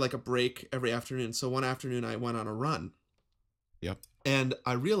 we had like a break every afternoon. So one afternoon I went on a run. Yep. And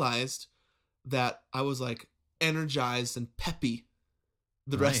I realized that I was like energized and peppy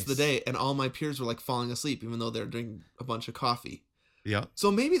the rest of the Nice. day, and all my peers were like falling asleep even though they're drinking a bunch of coffee. Yep.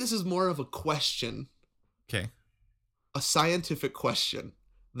 So maybe this is more of a question, Okay. a scientific question,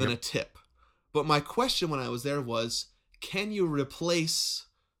 than Yep. a tip. But my question when I was there was, can you replace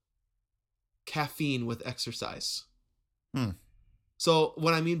caffeine with exercise? Hmm. So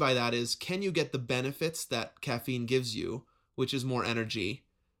what I mean by that is, can you get the benefits that caffeine gives you, which is more energy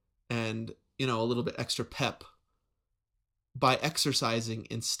and, a little bit extra pep, by exercising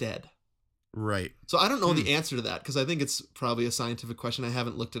instead? Right. So I don't know Hmm. the answer to that because I think it's probably a scientific question. I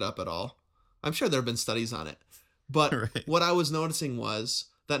haven't looked it up at all. I'm sure there have been studies on it. But Right. what I was noticing was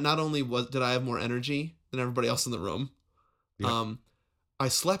that not only did I have more energy than everybody else in the room, Yep. I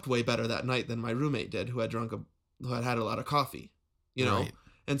slept way better that night than my roommate did, who had had a lot of coffee, Right.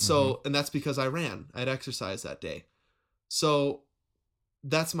 and Mhm. so, and that's because I had exercised that day. So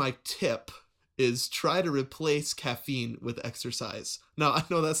that's my tip, is try to replace caffeine with exercise. Now I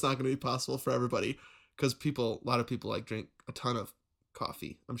know that's not going to be possible for everybody because a lot of people like drink a ton of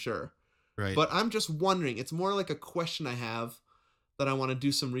coffee, I'm sure. Right. But I'm just wondering, it's more like a question I have that I want to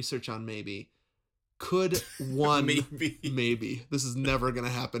do some research on maybe. Could one Maybe. this is never going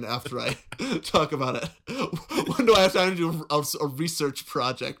to happen after I talk about it. When do I have time to do a research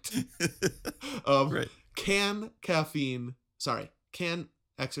project? Right. Can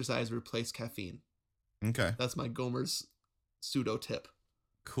exercise replace caffeine? Okay. That's my Gomer's pseudo tip.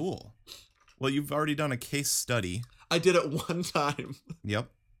 Cool. Well, you've already done a case study. I did it one time.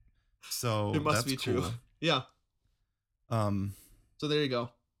 Yep. So It must that's be true. cool. Yeah. Um. So there you go.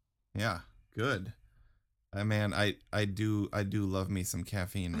 Yeah. Good. Man, I do love me some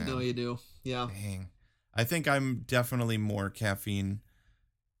caffeine, man. I know you do. Yeah. Dang. I think I'm definitely more caffeine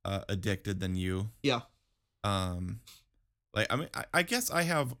addicted than you. Yeah. Like I guess I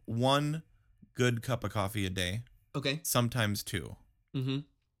have one good cup of coffee a day, Okay. sometimes two. Mm-hmm.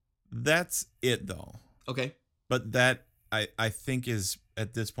 That's it though. Okay. But that I think is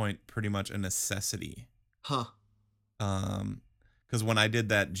at this point pretty much a necessity. Huh. Because when I did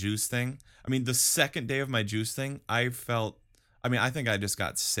that juice thing, I mean, the second day of my juice thing, I think I just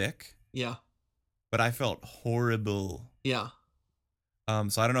got sick, Yeah. but I felt horrible. Yeah.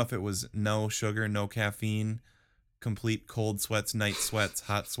 So I don't know if it was no sugar, no caffeine, complete cold sweats, night sweats,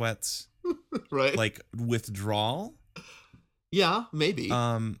 hot sweats, Right. like withdrawal. Yeah, maybe.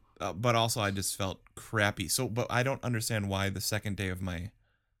 But also I just felt crappy. So, but I don't understand why the second day of my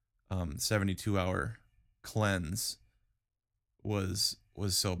 72-hour cleanse was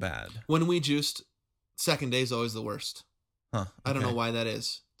so bad. When we juiced, second day is always the worst. Huh. I don't know okay. why that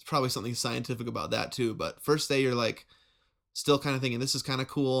is. It's probably something scientific about that too. But first day, you're like still kind of thinking this is kind of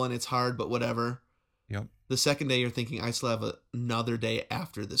cool and it's hard, but whatever. Yep. The second day, you're thinking I still have another day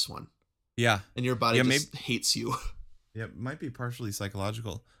after this one, Yeah. and your body Yeah, just hates you. Yeah, it might be partially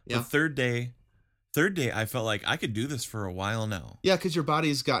psychological. Yeah. The third day, I felt like I could do this for a while now. Yeah, because your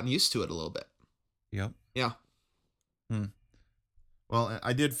body's gotten used to it a little bit. Yep. Yeah. Well,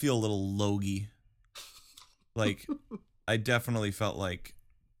 I did feel a little logy. Like, I definitely felt like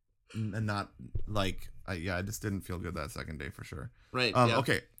not like I just didn't feel good that second day for sure. Right. Yeah.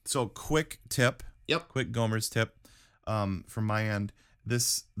 Okay, so quick tip. Yep. Quick Gomer's tip. From my end,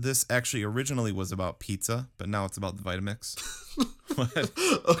 this actually originally was about pizza, but now it's about the Vitamix. But,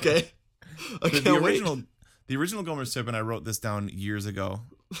 Okay. I The can't original Gomer's tip, and I wrote this down years ago.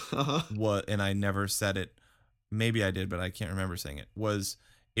 Uh-huh. And I never said it. Maybe I did, but I can't remember saying it. Was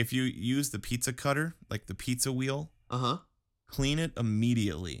if you use the pizza cutter, like the pizza wheel, Uh-huh. clean it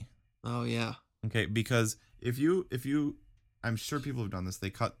immediately. Oh yeah. Okay, because if you, I'm sure people have done this. They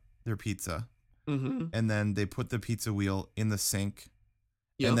cut their pizza, Mm-hmm. and then they put the pizza wheel in the sink,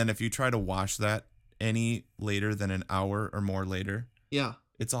 Yep. and then if you try to wash that any later than an hour or more later, Yeah.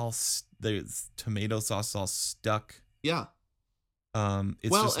 it's all the tomato sauce is all stuck. Yeah. It's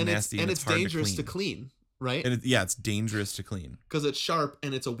Well, just and nasty it's and it's hard dangerous to clean. right? And it's dangerous to clean. Because it's sharp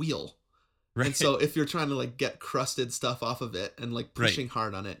and it's a wheel. Right. And so if you're trying to like get crusted stuff off of it and like Right. pushing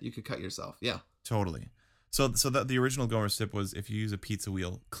hard on it, you could cut yourself. Yeah. Totally. So that the original Gomer's tip was if you use a pizza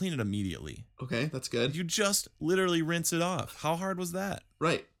wheel, clean it immediately. Okay, that's good. You just literally rinse it off. How hard was that?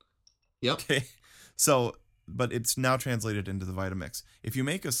 Right. Yep. Okay. So, but it's now translated into the Vitamix. If you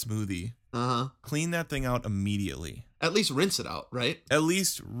make a smoothie, Uh-huh. clean that thing out immediately. At least rinse it out, right? At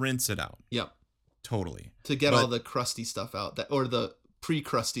least rinse it out. Yep. Totally. To get But- all the crusty stuff out, or the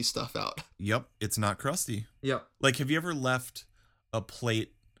pre-crusty stuff out. Yep. It's not crusty. Yep. Like, have you ever left a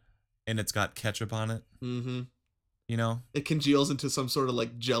plate and it's got ketchup on it? Mm-hmm. You know? It congeals into some sort of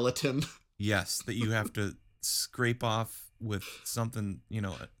like gelatin. Yes. That you have to scrape off with something,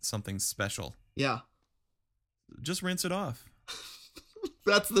 something special. Yeah. Just rinse it off.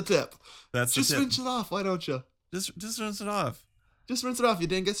 That's the tip. That's Just the tip. rinse it off. Why don't you? Just rinse it off. Just rinse it off, you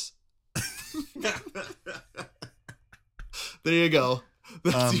dingus. There you go.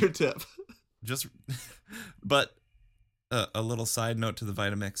 That's your tip. Just, but a little side note to the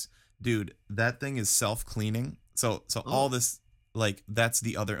Vitamix, dude. That thing is self-cleaning. So all this, like, that's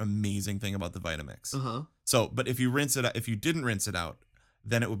the other amazing thing about the Vitamix. Uh-huh. So, but if you didn't rinse it out,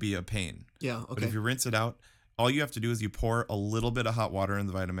 then it would be a pain. Yeah, But okay. if you rinse it out, all you have to do is you pour a little bit of hot water in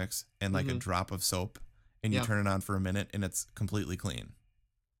the Vitamix and like a Mhm. drop of soap, and you Yeah. turn it on for a minute, and it's completely clean.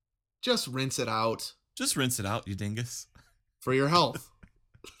 Just rinse it out Just rinse it out, you dingus. for your health.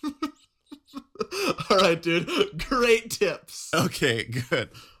 All right, dude. Great tips. Okay, good.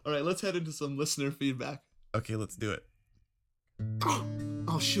 All right, let's head into some listener feedback. Okay, let's do it.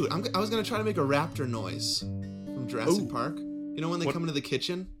 Oh, shoot. I was going to try to make a raptor noise from Jurassic Ooh. Park. You know when they What- come into the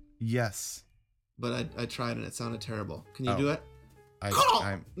kitchen? Yes. But I tried and it sounded terrible. Can you Oh. do it?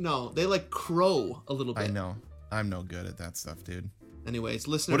 I'm No, they like crow a little bit. I know. I'm no good at that stuff, dude. Anyways,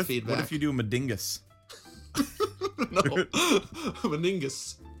 listener feedback. What if you do a medingus? No.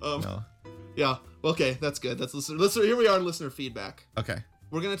 Meningus. No. Yeah. Okay, that's good. That's listener. Here we are in listener feedback. Okay.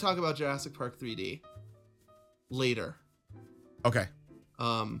 We're gonna talk about Jurassic Park 3D later. Okay.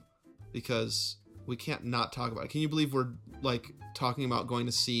 Because we can't not talk about it. Can you believe we're like talking about going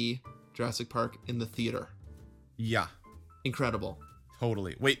to see Jurassic Park in the theater? Yeah. Incredible.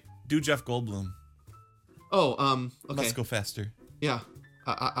 Totally. Wait. Do Jeff Goldblum. Oh, okay. Let's go faster. Yeah.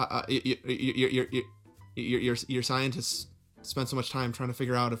 Your scientists spent so much time trying to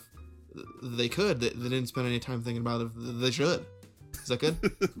figure out if they could. They didn't spend any time thinking about if they should. Is that good?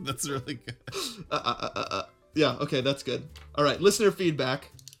 That's really good. Yeah. Okay, that's good. All right, listener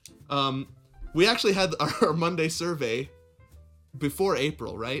feedback. We actually had our Monday survey before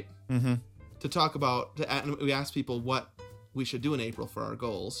April, right? Mm-hmm. To talk about. We asked people what we should do in April for our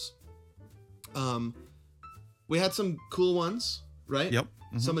goals. We had some cool ones, right? Yep.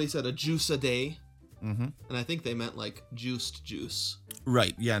 Mm-hmm. Somebody said a juice a day, Mm-hmm. and I think they meant like juiced juice.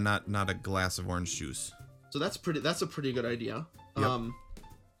 Right. Yeah. Not a glass of orange juice. So that's a pretty good idea. Yep.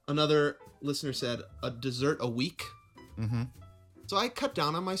 Another listener said a dessert a week. Mm-hmm. So I cut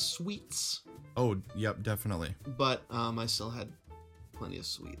down on my sweets, Oh, yep. Definitely. but I still had plenty of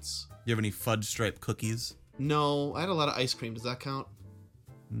sweets. You have any fudge stripe cookies? No, I had a lot of ice cream. Does that count?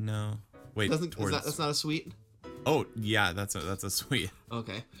 No. Wait. That's not a sweet? Oh, yeah. That's a sweet.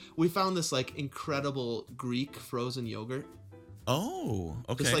 Okay. We found this like incredible Greek frozen yogurt. Oh.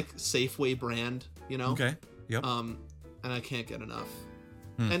 Okay. This like Safeway brand, you know? Okay. Yep. And I can't get enough.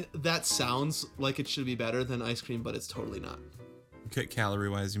 Hmm. And that sounds like it should be better than ice cream, but it's totally not. Okay, calorie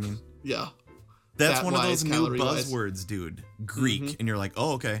wise, you mean? Yeah. That's one of Fat-wise, those new calorie-wise. buzzwords, dude. Greek, Mhm. and you're like,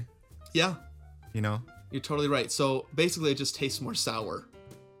 oh, okay. Yeah. You know? You're totally right. So basically, it just tastes more sour,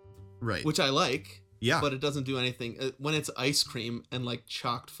 Right. which I like, yeah. but it doesn't do anything. When it's ice cream and like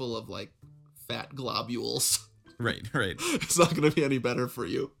chocked full of like fat globules, Right. Right. it's not going to be any better for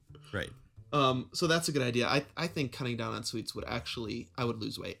you. Right. So that's a good idea. I think cutting down on sweets I would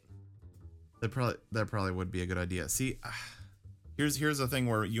lose weight. That probably would be a good idea. See, here's the thing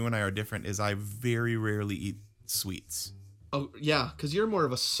where you and I are different is I very rarely eat sweets. Oh yeah, because you're more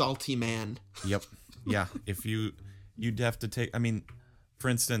of a salty man. Yep. Yeah. If you'd have to take, I mean, for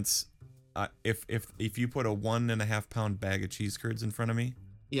instance, if you put a 1.5 pound bag of cheese curds in front of me,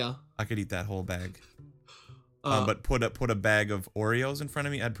 Yeah. I could eat that whole bag. But put a bag of Oreos in front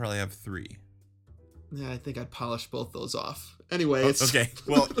of me, I'd probably have 3. Yeah, I think I'd polish both those off. Anyways. Okay.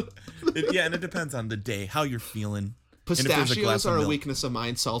 Well, and it depends on the day, how you're feeling. Pistachios are a weakness of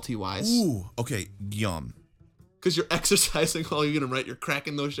mine, salty wise. Ooh, okay, yum. Because you're exercising while you're eating them, right? You're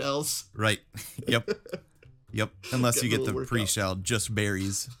cracking those shells. Right. Yep. Unless you Getting get a the little pre-shelled, just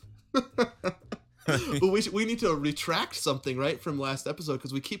berries. But we need to retract something, right, from last episode,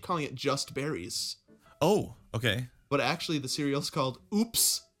 because we keep calling it Just Berries. Oh, okay. But actually, the cereal's called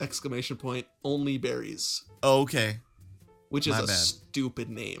Oops! Only Berries. Oh, okay. Which is My a bad. stupid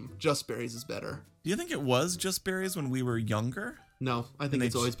name. Just Berries is better. Do you think it was just berries when we were younger? No, I think they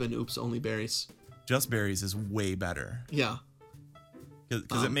it's always been Oops! Only Berries. Just berries is way better. Yeah.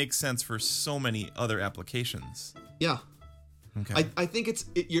 Because it makes sense for so many other applications. Yeah. Okay. I think it's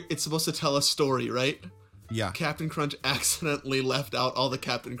supposed to tell a story, right? Yeah. Captain Crunch accidentally left out all the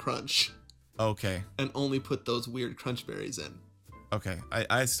Captain Crunch Okay. and only put those weird Crunch Berries in. Okay.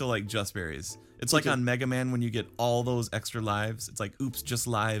 I still like just berries. It's like on Mega Man when you get all those extra lives. It's like, oops, just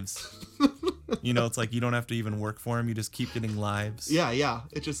lives. It's like you don't have to even work for them. You just keep getting lives. Yeah.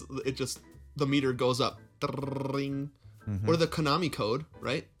 It just the meter goes up. Ring. Mm-hmm. Or the Konami code,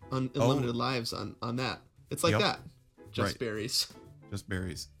 right? Unlimited lives on that. It's like that. Just berries. Just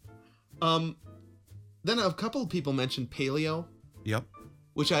berries. Then a couple of people mentioned paleo. Yep.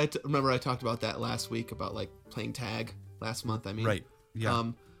 Which remember I talked about that last week about like playing tag last month. I mean, Right.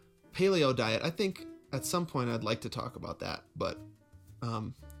 Yeah. Paleo diet. I think at some point I'd like to talk about that, but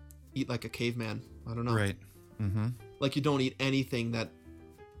eat like a caveman. I don't know. Right. Mm-hmm. Like you don't eat anything that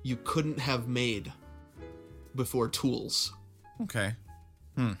you couldn't have made before tools. Okay.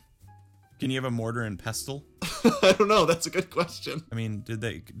 Can you have a mortar and pestle? I don't know. That's a good question. I mean, did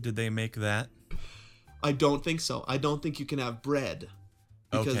they make that? I don't think so. I don't think you can have bread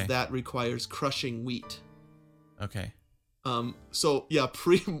because Okay. that requires crushing wheat. Okay. So yeah,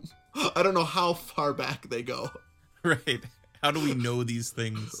 I don't know how far back they go. Right. How do we know these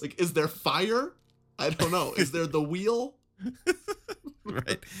things? Like, is there fire? I don't know. Is there the wheel?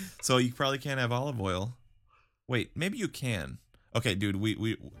 Right. So you probably can't have olive oil. Wait, maybe you can. Okay, dude,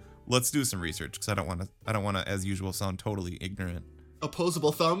 we let's do some research because I don't want to, as usual, sound totally ignorant.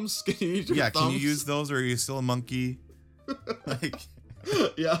 Opposable thumbs? Can you use your thumbs? Can you use those, or are you still a monkey? Like,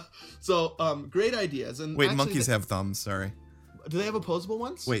 yeah. So, great ideas. And wait, actually, monkeys have thumbs. Sorry. Do they have opposable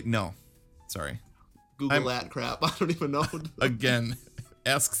ones? Wait, no. Sorry. Google that crap. I don't even know. Again,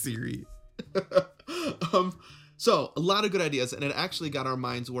 ask Siri. So a lot of good ideas, and it actually got our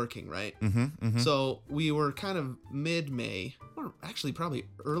minds working, right? Mm-hmm. Mm-hmm. So we were kind of mid-May, or actually probably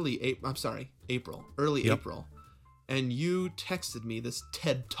early April. I'm sorry, April, early Yep. April, and you texted me this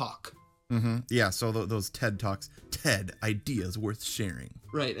TED Talk. Mm-hmm. Yeah. So those TED Talks, TED ideas worth sharing.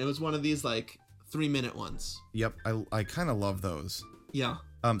 Right. It was one of these like 3-minute ones. Yep. I kind of love those. Yeah.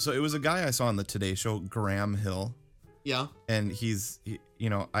 So it was a guy I saw on the Today Show, Graham Hill. Yeah. And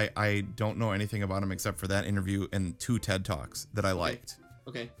I don't know anything about him except for that interview and 2 TED Talks that I liked.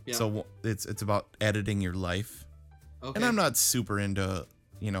 Okay. Yeah. So it's about editing your life. okay. And I'm not super into,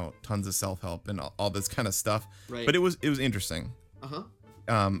 tons of self-help and all this kind of stuff. Right. But it was interesting. Uh-huh.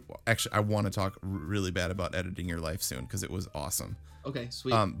 Actually, I want to talk really bad about editing your life soon because it was awesome. Okay.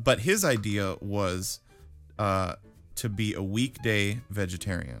 Sweet. But his idea was to be a weekday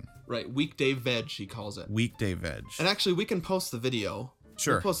vegetarian. Right. Weekday veg, he calls it. Weekday veg. And actually, we can post the video.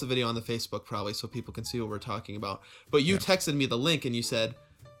 Sure. We'll post the video on the Facebook probably so people can see what we're talking about. But you texted me the link and you said,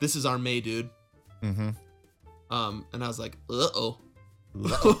 "This is our May, dude." Mm-hmm. And I was like, "Uh-oh."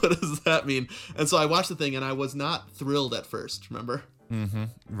 What does that mean? And so I watched the thing and I was not thrilled at first, remember? Mm-hmm.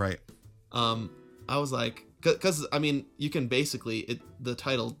 Right. I was like, because I mean, you can basically, the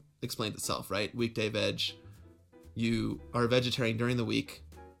title explains itself, right? Weekday veg. You are a vegetarian during the week.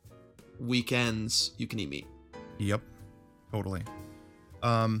 Weekends, you can eat meat. Yep. Totally.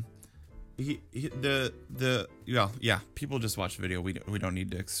 People just watch the video. We don't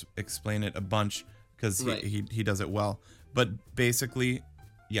need to explain it a bunch because he does it well. But basically,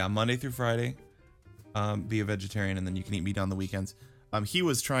 Monday through Friday, be a vegetarian, and then you can eat meat on the weekends. He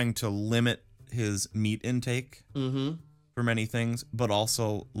was trying to limit his meat intake for many things, but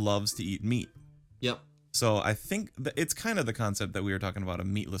also loves to eat meat. Yep. So I think it's kind of the concept that we were talking about of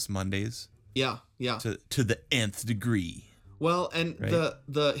meatless Mondays. Yeah. To the nth degree. Well, and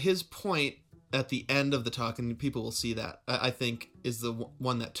right? his point at the end of the talk, and people will see that, I think, is the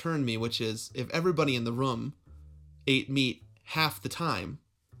one that turned me, which is if everybody in the room ate meat half the time,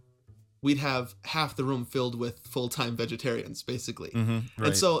 we'd have half the room filled with full-time vegetarians, basically. Right.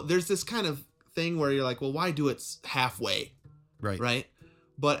 And so there's this kind of thing where you're like, well, why do it halfway? Right. Right.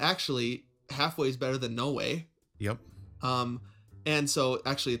 But actually, halfway is better than no way. Yep. And so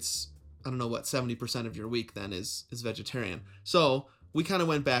actually it's, I don't know what, 70% of your week then is vegetarian. So we kind of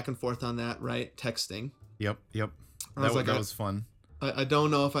went back and forth on that, right? Texting. Yep. That was fun. I don't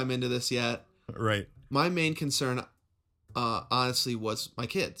know if I'm into this yet. Right. My main concern, honestly, was my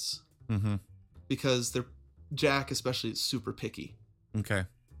kids. Because Jack especially is super picky. Okay.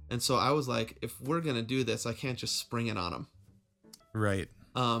 And so I was like, if we're going to do this, I can't just spring it on him. Right.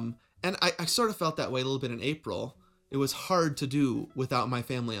 And I sort of felt that way a little bit in April. It was hard to do without my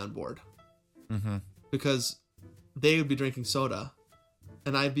family on board. Because they would be drinking soda.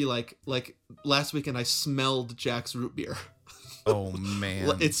 And I'd be like last weekend I smelled Jack's root beer. Oh,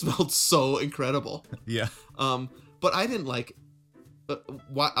 man. It smelled so incredible. Yeah. But I didn't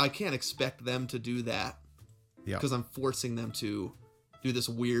why I can't expect them to do that. Yeah. Because I'm forcing them to do this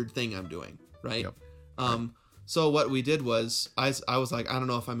weird thing I'm doing. Right. Yep. So what we did was I was like, I don't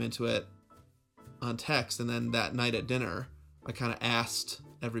know if I'm into it on text. And then that night at dinner, I kind of asked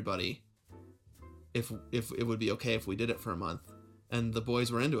everybody if it would be okay if we did it for a month. And the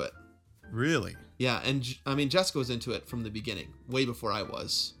boys were into it. Really? Yeah. And I mean, Jessica was into it from the beginning, way before I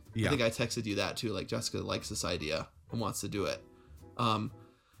was. Yeah. I think I texted you that too. Like, Jessica likes this idea and wants to do it.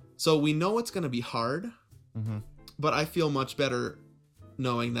 So we know it's going to be hard, but I feel much better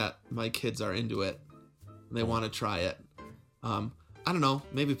knowing that my kids are into it and they want to try it. I don't know.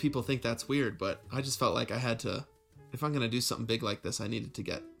 Maybe people think that's weird, but I just felt like I had to, if I'm going to do something big like this, I needed to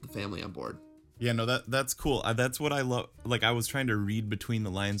get the family on board. Yeah, no, that's cool. That's what I love. Like, I was trying to read between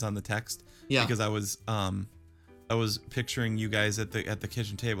the lines on the text. Yeah. Because I was picturing you guys at the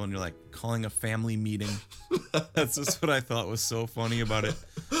kitchen table, and you're like calling a family meeting. That's just what I thought was so funny about it.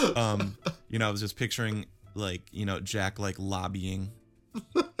 I was just picturing Jack like lobbying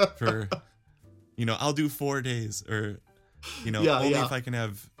for, I'll do 4 days, or only if I can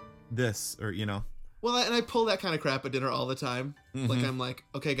have this, or Well, and I pull that kind of crap at dinner all the time. Like, I'm like,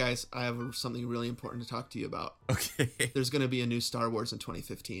 okay, guys, I have something really important to talk to you about. Okay. There's going to be a new Star Wars in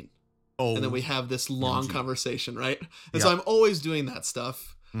 2015. Oh. And then we have this long conversation, right? And Yeah. so I'm always doing that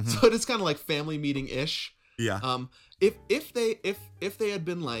stuff. So it's kind of like family meeting-ish. Yeah. If they had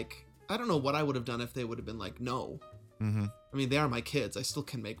been like, I don't know what I would have done if they would have been like, no. I mean, they are my kids. I still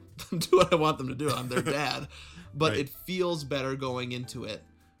can make them do what I want them to do. I'm their dad. But Right. it feels better going into it,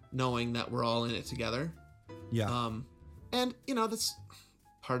 knowing that we're all in it together. Yeah. And that's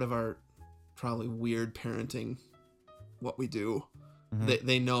part of our probably weird parenting, what we do.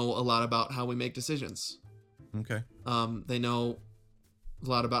 They know a lot about how we make decisions. Okay. They know a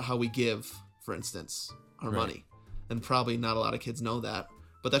lot about how we give, for instance, our Right. money. And probably not a lot of kids know that,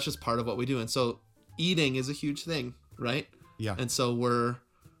 but that's just part of what we do. And so eating is a huge thing, right? Yeah. And so we're,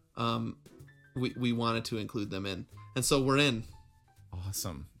 we wanted to include them in. And so we're in.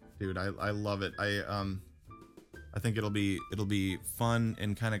 Awesome, dude. I love it. I think it'll be fun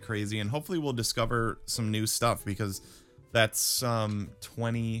and kind of crazy, and hopefully we'll discover some new stuff, because that's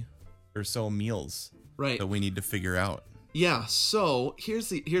 20 or so meals Right. that we need to figure out. Yeah. So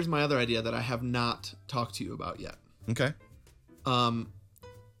here's my other idea that I have not talked to you about yet. Okay.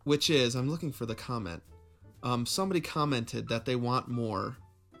 Which is, I'm looking for the comment. Somebody commented that they want more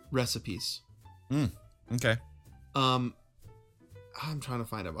recipes. Okay. I'm trying to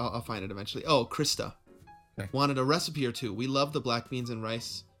find it. I'll find it eventually. Oh, Krista wanted a recipe or two. We love the black beans and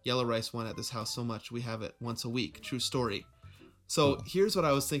rice, yellow rice one at this house so much. We have it once a week. True story. So here's what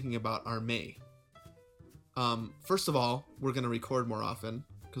I was thinking about our May. First of all, we're going to record more often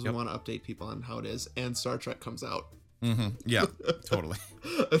because we want to update people on how it is. And Star Trek comes out. Yeah, totally.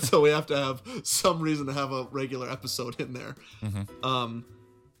 And so we have to have some reason to have a regular episode in there.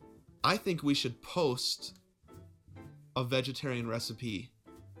 I think we should post a vegetarian recipe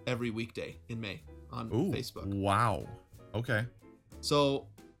every weekday in May on Facebook. Wow. Okay. So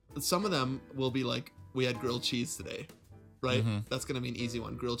some of them will be like, we had grilled cheese today, right? That's going to be an easy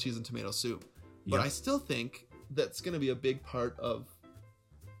one, grilled cheese and tomato soup. But Yep. I still think that's going to be a big part of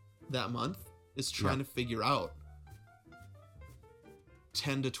that month is trying to figure out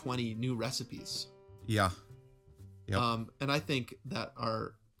 10 to 20 new recipes. Yeah. Yep. And I think that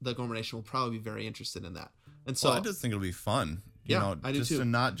the Gourmet Nation will probably be very interested in that. And so I just think it'll be fun. I do just too. to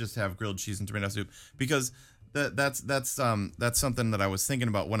not just have grilled cheese and tomato soup, because that's something that I was thinking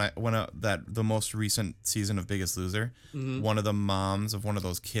about when the most recent season of Biggest Loser, one of the moms of one of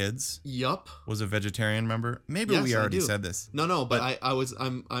those kids was a vegetarian. Remember? Maybe Yes, we I already do. said this. No, but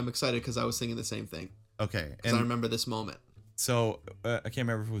I'm excited because I was thinking the same thing. Okay. Because I remember this moment. So I can't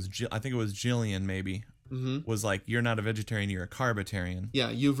remember if it was I think it was Jillian maybe was like, you're not a vegetarian, you're a carbitarian. Yeah,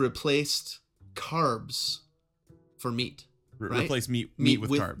 you've replaced carbs for meat. Right? Replace meat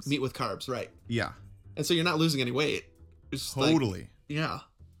with carbs. Meat with carbs, right? Yeah. And so you're not losing any weight. It's just Totally. Yeah.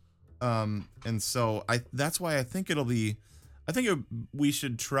 And so that's why I think we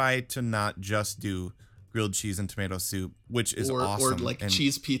should try to not just do grilled cheese and tomato soup, which is awesome. Or like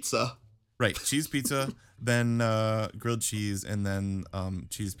cheese pizza. Right, cheese pizza, then grilled cheese, and then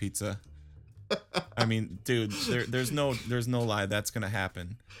cheese pizza. I mean, dude, there's no lie that's gonna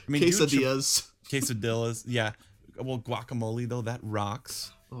happen. I mean, quesadillas, yeah. Well, guacamole though, that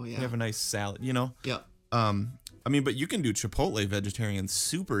rocks. Oh yeah. You have a nice salad, you know. Yeah. I mean, but you can do Chipotle vegetarian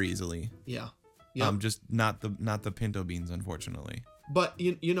super easily. Yeah. Just not the pinto beans, unfortunately. But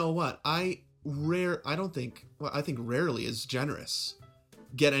you know what? I think rarely is generous.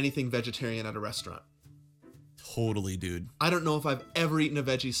 Get anything vegetarian at a restaurant. Totally, dude. I don't know if I've ever eaten a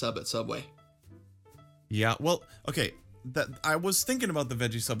veggie sub at Subway. Yeah, well, okay. That I was thinking about the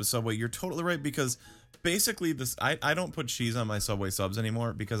veggie sub at Subway. You're totally right, because basically I don't put cheese on my Subway subs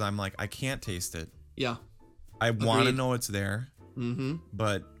anymore because I'm like, I can't taste it. Yeah. I want to know it's there. Mm-hmm.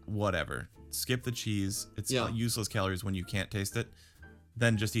 But whatever. Skip the cheese. It's useless calories when you can't taste it.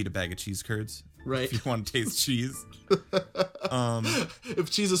 Then just eat a bag of cheese curds. Right. If you want to taste cheese.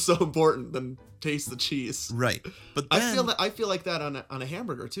 If cheese is so important, then taste the cheese. Right. But then, I feel like that on a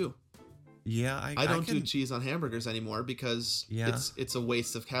hamburger too. Yeah, I don't do cheese on hamburgers anymore because it's a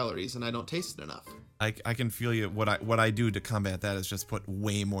waste of calories and I don't taste it enough. I can feel you. What I do to combat that is just put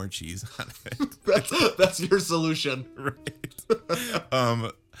way more cheese on it. that's your solution.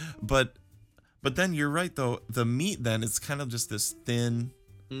 Right. But then you're right though. The meat then is kind of just this thin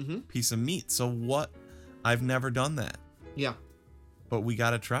piece of meat. So what? I've never done that. Yeah. But we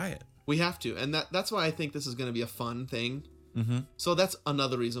got to try it. We have to. And that's why I think this is going to be a fun thing. Mm-hmm. So that's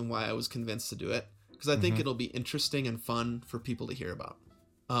another reason why I was convinced to do it. Because I think it'll be interesting and fun for people to hear about.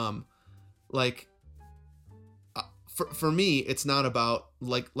 For me, it's not about,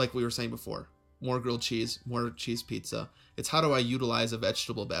 like we were saying before, more grilled cheese, more cheese pizza. It's how do I utilize a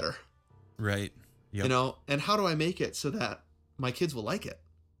vegetable better? Right. Yep. You know, and how do I make it so that my kids will like it?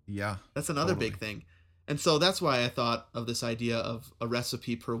 Yeah. That's another big thing. And so that's why I thought of this idea of a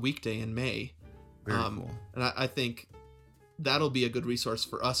recipe per weekday in May. Very cool. And I think that'll be a good resource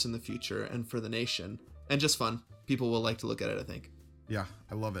for us in the future and for the nation. And just fun. People will like to look at it, I think. Yeah,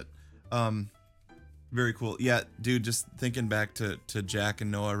 I love it. Very cool. Yeah, dude, just thinking back to Jack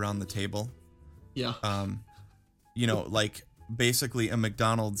and Noah around the table. Yeah. You know, like basically a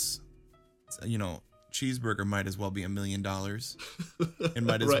McDonald's, you know, cheeseburger might as well be $1 million. It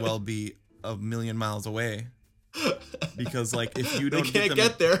might as well be 1,000,000 miles away. Because like if you don't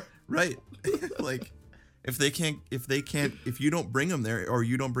get there. Right. Like if you don't bring them there or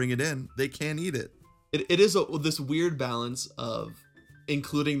you don't bring it in, they can't eat it. It is this weird balance of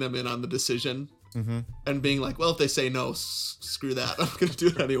including them in on the decision and being like, well, if they say no, screw that. I'm going to do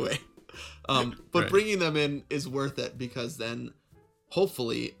it anyway. But bringing them in is worth it because then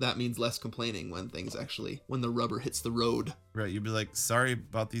hopefully that means less complaining when the rubber hits the road. Right. You'd be like, sorry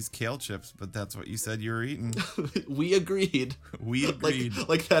about these kale chips, but that's what you said you were eating. We agreed. We agreed.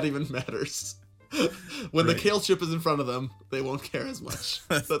 Like that even matters. When the kale chip is in front of them, they won't care as much.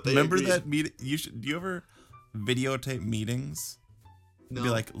 That they Remember agreed. that meeting? Do you ever videotape meetapings? No. Be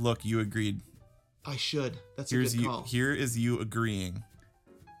like, look, you agreed. I should. That's a good call. Here is you agreeing.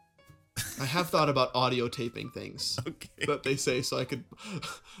 I have thought about audio taping things Okay. that they say so I could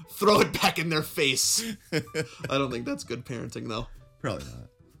throw it back in their face. I don't think that's good parenting, though. Probably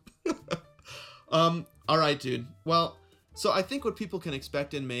not. All right, dude. Well, so I think what people can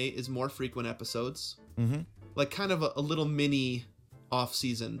expect in May is more frequent episodes. Mm-hmm. Like kind of a little mini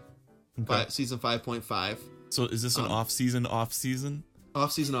off-season, season 5.5. So is this an off-season?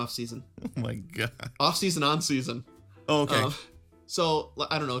 Off-season, off-season. Oh my God. Off-season, on-season. Oh, okay. So,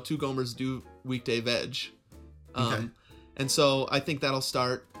 I don't know, two Gomers do weekday veg. Okay. And so I think that'll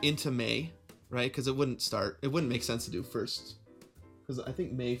start into May, right? Because it wouldn't make sense to do first. Because I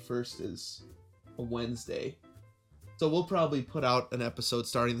think May 1st is a Wednesday. So we'll probably put out an episode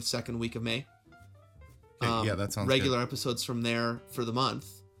starting the second week of May. Okay, yeah, that sounds regular good. episodes from there for the month.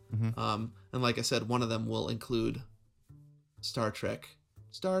 Mm-hmm. And like I said, one of them will include Star Trek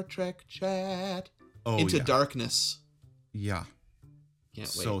chat Into Darkness. Yeah. Can't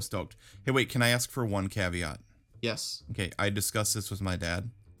wait. So stoked. Hey, wait, can I ask for one caveat? Yes. Okay, I discussed this with my dad.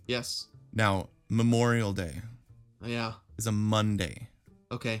 Yes. Now, Memorial Day Yeah. is a Monday.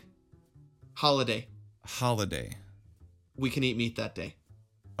 Okay. Holiday. We can eat meat that day.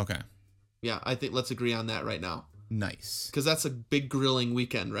 Okay. Yeah, I think let's agree on that right now. Nice. Because that's a big grilling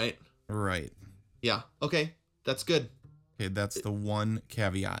weekend, right? Right. Yeah. Okay. That's good. Okay, that's the one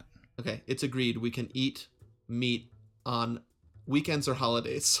caveat. Okay. It's agreed. We can eat meat on weekends or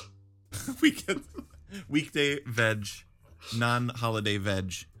holidays. Weekday veg, non-holiday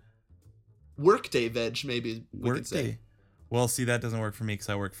veg. Workday veg, maybe we could say. Workday. Well, see, that doesn't work for me because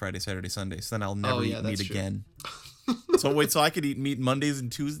I work Friday, Saturday, Sunday. So then I'll never eat meat again. So wait, so I could eat meat Mondays and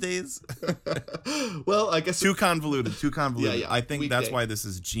Tuesdays? Well, I guess Too convoluted. Yeah. I think that's Weekday. why this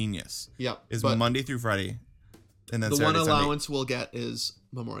is genius. Yeah. Is but Monday through Friday, and then the Saturday, one Sunday. allowance we'll get is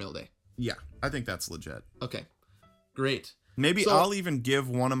Memorial Day. Yeah, I think that's legit. Okay. Great. Maybe So- I'll even give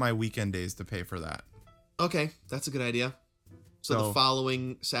one of my weekend days to pay for that. Okay, that's a good idea. So the So-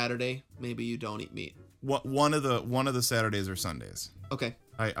 following Saturday, maybe you don't eat meat. One of the Saturdays or Sundays. Okay,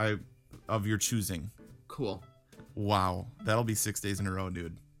 I of your choosing. cool. Wow, that'll be 6 days in a row,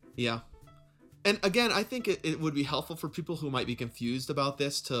 dude. Yeah. And again, I think it would be helpful for people who might be confused about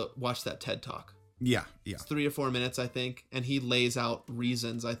this to watch that TED Talk. Yeah. It's 3 or 4 minutes, I think, and he lays out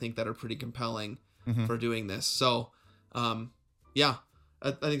reasons I think that are pretty compelling Mhm. for doing this. So, yeah,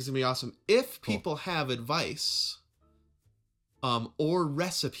 I think it's gonna be awesome. If Cool. people have advice, or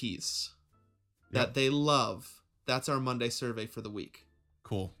recipes that they love, that's our Monday survey for the week.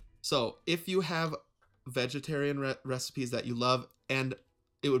 Cool. So if you have vegetarian recipes that you love, and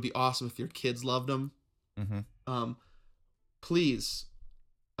it would be awesome if your kids loved them, Mm-hmm. please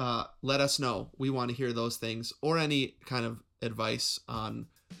let us know. We want to hear those things, or any kind of advice on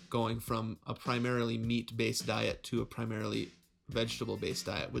going from a primarily meat-based diet to a primarily vegetable-based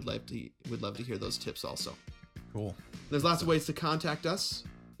diet. We'd love to hear those tips also. Cool. There's lots of ways to contact us.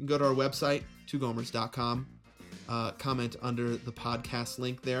 You can go to our website, twogomers.com. Comment under the podcast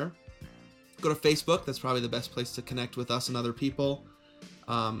link there. Go to Facebook. That's probably the best place to connect with us and other people.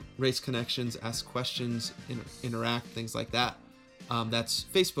 Race connections, ask questions, interact, things like that. That's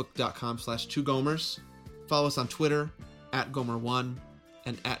facebook.com/twogomers. Follow us on Twitter, @Gomer1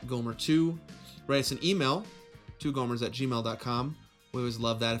 and @Gomer2. Write us an email, twogomers@gmail.com. We always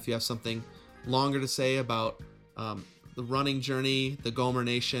love that. If you have something longer to say about the running journey, the Gomer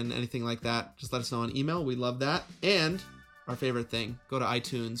Nation, anything like that, just let us know on email. We love that. And our favorite thing, go to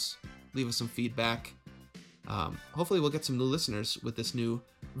iTunes, leave us some feedback. Hopefully we'll get some new listeners with this new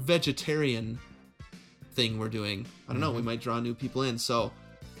vegetarian thing we're doing. I don't know, we might draw new people in. So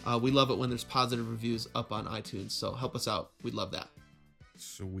we love it when there's positive reviews up on iTunes. So help us out. We'd love that.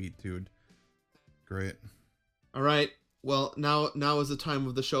 Sweet, dude. Great. All right. Well, now is the time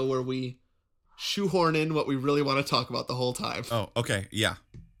of the show where we shoehorn in what we really want to talk about the whole time. Oh, okay. Yeah.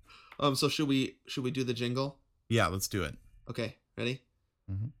 So should we do the jingle? Yeah, let's do it. Okay, ready?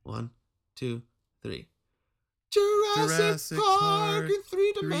 Mhm. 1, 2, 3. Jurassic Park in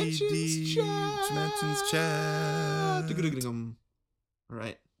 3 dimensions 3D chat. dimensions chat. Dugga-dugga-dugga. All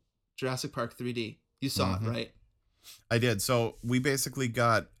right. Jurassic Park 3D. You saw it, right? I did. So we basically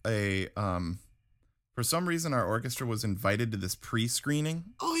got a for some reason our orchestra was invited to this pre-screening.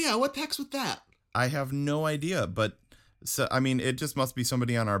 Oh yeah, what the heck's with that? I have no idea, but so I mean it just must be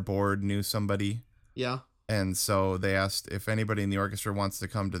somebody on our board knew somebody. Yeah. And so they asked if anybody in the orchestra wants to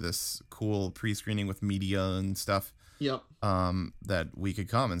come to this cool pre-screening with media and stuff, Yep. that we could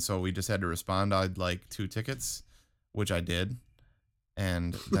come. And so we just had to respond. I'd like 2 tickets, which I did.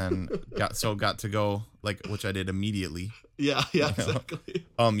 And then got to go, which I did immediately. Yeah, You know? exactly.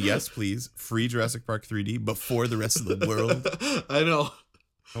 Yes, please. Free Jurassic Park 3D before the rest of the world. I know.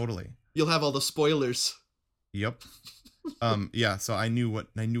 Totally. You'll have all the spoilers. Yep. Yeah, so I knew what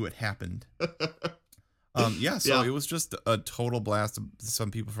happened. Yeah, so Yeah. it was just a total blast.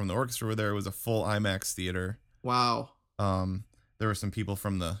 Some people from the orchestra were there. It was a full IMAX theater. Wow. There were some people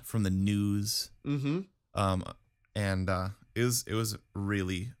from the news. Mm-hmm. And it was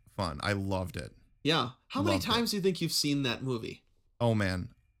really fun. I loved it. Yeah. How many Loved it. times do you think you've seen that movie? Oh man.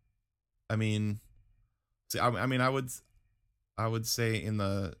 I mean, see, I would say in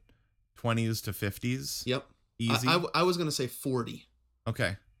the 20s to 50s. Yep. Easy. I was gonna say 40.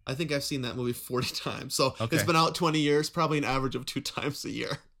 Okay. I think I've seen that movie 40 times. So Okay. it's been out 20 years, probably an average of 2 times a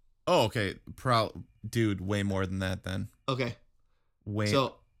year. Oh, okay. Dude, way more than that then. Okay. Way.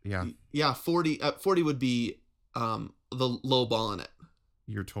 So Yeah, yeah, 40 would be the low ball in it.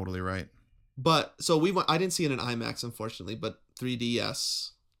 you're totally right. But so I didn't see it in IMAX, unfortunately, but 3D,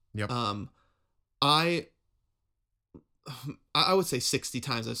 yes. Yep. I would say 60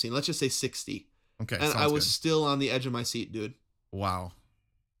 times I've seen. Let's just say 60. Okay. And I sounds was good. still on the edge of my seat, dude. Wow.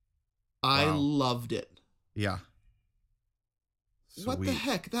 I Wow. loved it. Yeah. What the Sweet.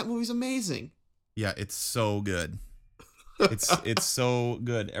 heck? That movie's amazing. Yeah, it's so good. It's so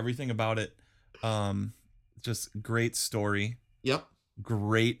good. Everything about it. just great story, Yep.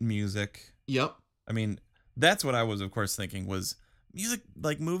 great music. Yep. I mean, that's what I was, of course, thinking was music.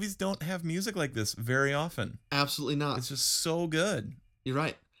 Like movies don't have music like this very often. Absolutely not. It's just so good. You're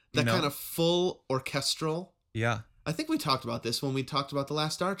right. You That know? kind of full orchestral. Yeah. I think we talked about this when we talked about the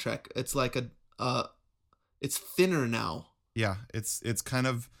last Star Trek. It's like it's thinner now. Yeah. It's kind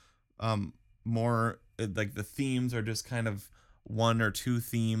of more like the themes are just kind of one or two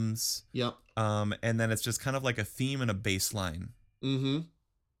themes. Yep. And then it's just kind of like a theme and a bass line. Mm-hmm.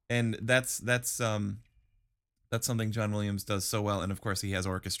 And that's something John Williams does so well. And of course he has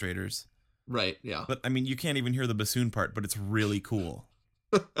orchestrators. Right. Yeah. But I mean, you can't even hear the bassoon part, but it's really cool.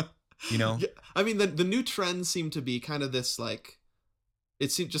 You know? Yeah, I mean, the new trends seem to be kind of this like,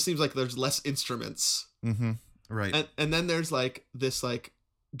 just seems like there's less instruments. Mm-hmm. Right. And then there's like this like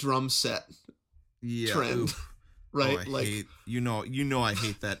drum set Yeah. trend. Oof. Right. Oh, I like hate, I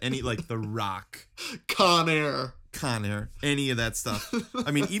hate that. Any like The Rock, Con Air. Con Air, any of that stuff.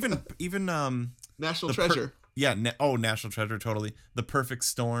 I mean, even National the Treasure. National Treasure, totally. The Perfect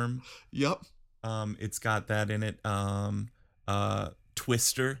Storm. Yep. It's got that in it.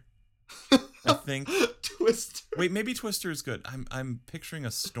 Twister, I think. Twister. Wait, maybe Twister is good. I'm picturing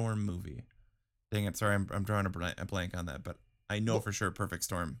a Storm movie. Dang it, sorry, I'm drawing a blank on that, but I know for sure Perfect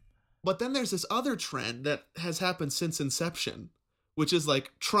Storm. But then there's this other trend that has happened since Inception, which is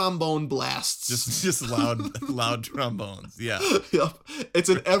like trombone blasts. Just loud trombones. Yeah. Yep. It's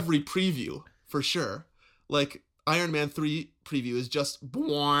in every preview for sure. Like Iron Man 3 preview is just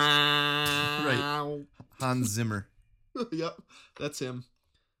Right. Hans Zimmer. Yep. That's him.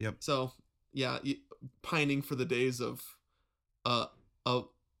 Yep. So, yeah, pining for the days of a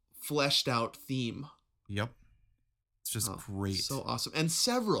fleshed out theme. Yep. It's just great. So awesome. And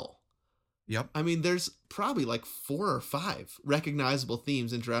several. Yep. I mean, there's probably like 4 or 5 recognizable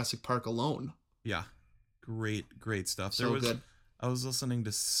themes in Jurassic Park alone. Yeah. Great stuff. So good. I was listening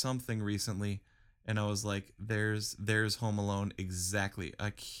to something recently and I was like, there's Home Alone exactly.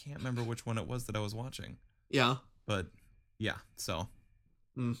 I can't remember which one it was that I was watching. Yeah. But yeah, so.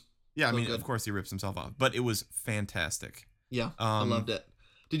 Mm, yeah, I so mean, good. of course he rips himself off, but it was fantastic. Yeah, I loved it.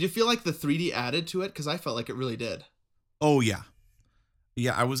 Did you feel like the 3D added to it? Because I felt like it really did. Oh yeah.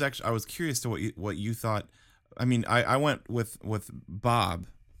 Yeah, I was curious to what you thought. I mean, I went with Bob.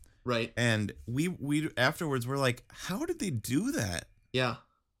 Right. And we afterwards were like, how did they do that? Yeah.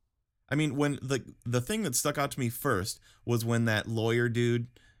 I mean, when the thing that stuck out to me first was when that lawyer dude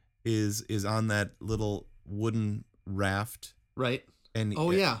is on that little wooden raft. Right. And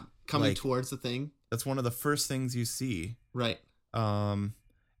coming towards the thing. That's one of the first things you see. Right.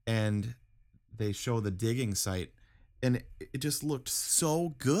 And they show the digging site. And it just looked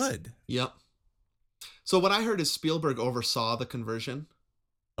so good. Yep. So what I heard is Spielberg oversaw the conversion.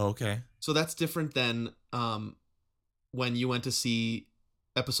 Okay. So that's different than when you went to see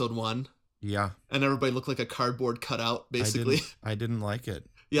episode 1. Yeah. And everybody looked like a cardboard cutout, basically. I didn't like it.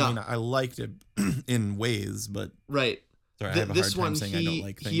 Yeah. I mean, I liked it in ways, but... Right. Sorry, I have a hard time saying I don't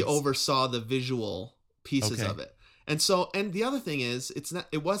like things. He oversaw the visual pieces of it. And the other thing is,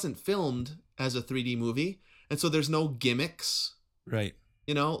 it wasn't filmed as a 3D movie. And so there's no gimmicks. Right.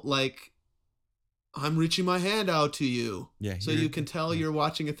 You know, like, I'm reaching my hand out to you. Yeah. So you can tell you're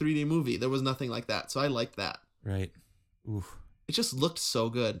watching a 3D movie. There was nothing like that. So I liked that. Right. Oof. It just looked so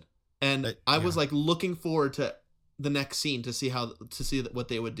good. And I was like looking forward to the next scene to see what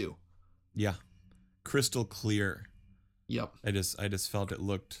they would do. Yeah. Crystal clear. Yep. I just felt it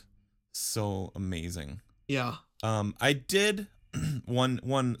looked so amazing. Yeah. I did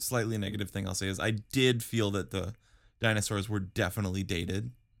one slightly negative thing I'll say is I did feel that the dinosaurs were definitely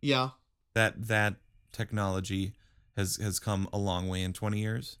dated. Yeah. That technology has come a long way in 20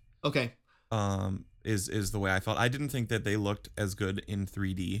 years. Okay. Is the way I felt. I didn't think that they looked as good in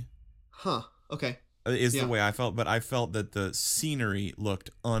 3D. Huh. Okay. The way I felt, but I felt that the scenery looked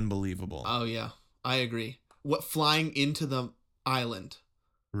unbelievable. Oh yeah. I agree. What, flying into the island?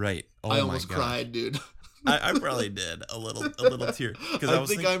 Right. Oh, I almost cried, dude. I probably did a little tear because I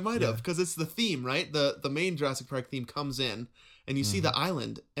think I might have, because it's the theme, right? The main Jurassic Park theme comes in, and you see the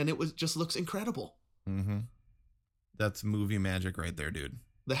island, and it just looks incredible. Mm-hmm. That's movie magic right there, dude.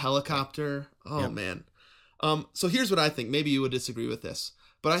 The helicopter. Oh man. So here's what I think. Maybe you would disagree with this,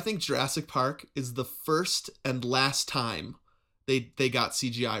 but I think Jurassic Park is the first and last time they got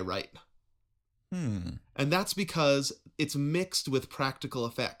CGI right. And that's because it's mixed with practical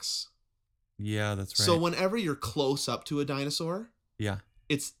effects. Yeah, that's right. So whenever you're close up to a dinosaur,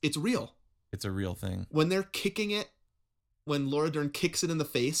 it's real. It's a real thing. When they're kicking it, when Laura Dern kicks it in the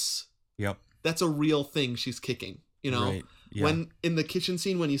face, that's a real thing she's kicking. You know, right. Yeah. When in the kitchen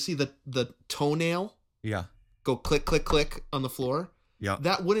scene, when you see the toenail Yeah. go click, click, click on the floor. Yeah.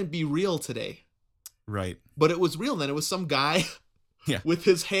 That wouldn't be real today. Right. But it was real then. It was some guy Yeah. with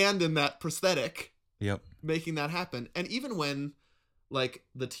his hand in that prosthetic Yep. making that happen. And even when like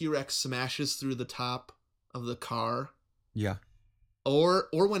the T-Rex smashes through the top of the car, Yeah. or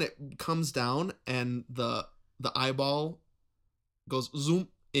when it comes down and the eyeball goes zoom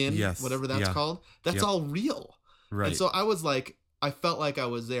in, Yes. whatever that's Yeah. called, that's Yep. all real. Right. And so I was like, I felt like I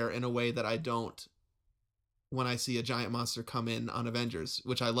was there in a way that I don't when I see a giant monster come in on Avengers,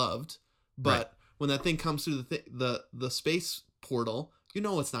 which I loved. But Right. when that thing comes through the space portal, you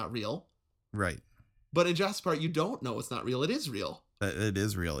know it's not real. Right. But in Jurassic Park, you don't know it's not real. It is real. It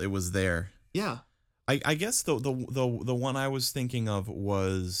is real. It was there. Yeah. I guess the one I was thinking of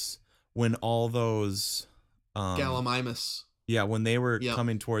was when all those Gallimimus. yeah, when they were Yep.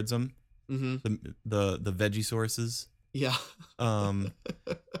 coming towards them, Mm-hmm. the veggie sources, Yeah.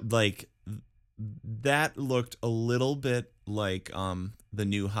 like that looked a little bit like the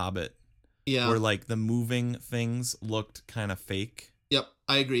new Hobbit, Yeah. where like the moving things looked kind of fake. Yep.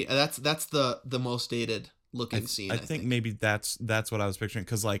 I agree. That's the most dated looking scene. I think maybe that's what I was picturing,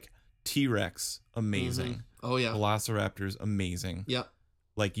 because like T-Rex, amazing. Mhm. Oh yeah. Velociraptors, amazing. Yep.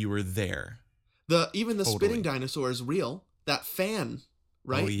 Like you were there. Even the Totally. spitting dinosaur is real. That fan,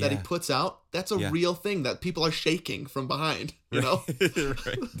 right? Oh, That he yeah. puts out, that's a Yeah. real thing that people are shaking from behind, you know?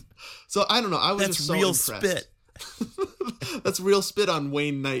 Right. So I don't know. I was That's just so real impressed. spit. That's real spit on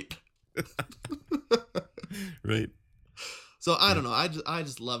Wayne Knight. Right. So I don't know. I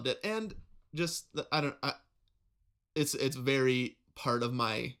just loved it. And just it's very part of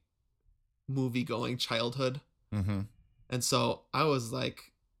my movie going childhood. Mm-hmm. And so I was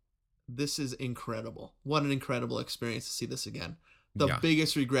like, this is incredible. What an incredible experience to see this again. The Yeah.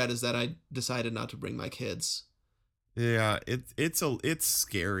 biggest regret is that I decided not to bring my kids. Yeah, it's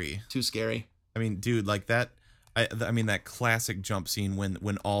scary. Too scary. I mean, dude, like that. I mean that classic jump scene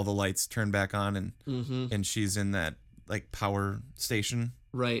when all the lights turn back on Mm-hmm. and she's in that like power station.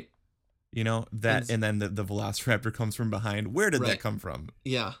 Right. You know that, and then the Velociraptor comes from behind. Where did Right. that come from?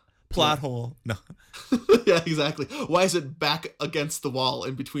 Yeah. Plot hole. No. Yeah, exactly. Why is it back against the wall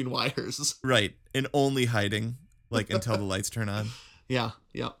in between wires? Right. And only hiding like until the lights turn on. Yeah.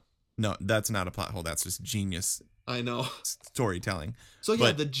 Yeah. No, that's not a plot hole. That's just genius I know. storytelling. So yeah,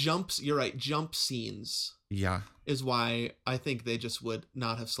 But- the jumps, you're right, jump scenes Yeah. is why I think they just would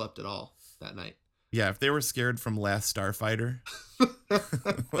not have slept at all that night. Yeah, if they were scared from Last Starfighter.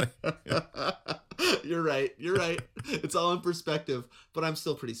 You're right. You're right. It's all in perspective, but I'm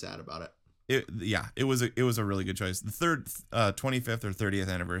still pretty sad about it. It was a really good choice. The 25th or 30th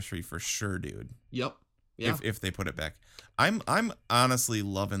anniversary for sure, dude. Yep. Yeah. If they put it back. I'm honestly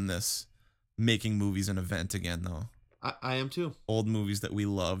loving this making movies an event again though. I am too. Old movies that we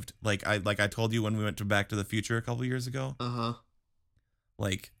loved. Like I told you when we went to Back to the Future a couple years ago. Uh-huh.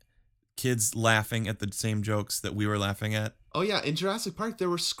 Like kids laughing at the same jokes that we were laughing at. Oh yeah, in Jurassic Park there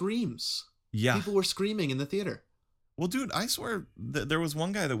were screams. Yeah. People were screaming in the theater. Well, dude, I swear there was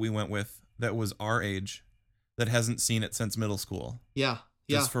one guy that we went with that was our age that hasn't seen it since middle school. Yeah.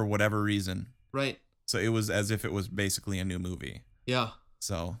 Yeah. Just for whatever reason. Right. So it was as if it was basically a new movie. Yeah.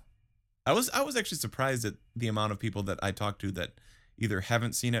 So I was actually surprised at the amount of people that I talked to that either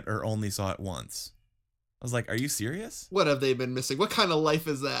haven't seen it or only saw it once. I was like, are you serious? What have they been missing? What kind of life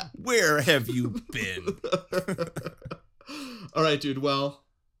is that? Where have you been? All right, dude. Well,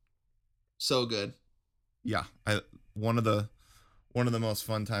 so good. Yeah, one of the most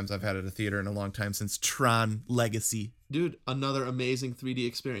fun times I've had at a theater in a long time since Tron Legacy. Dude, another amazing 3D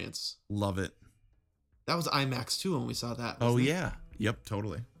experience. Love it. That was IMAX too when we saw that. Oh wasn't it? yeah. Yep,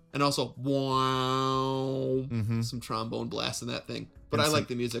 totally. And also, wow, Mm-hmm. some trombone blast in that thing. But And I some- like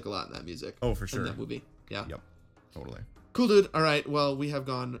the music a lot in that music. Oh, for In sure. that movie. Yeah. Yep, totally. Cool, dude. All right. Well, we have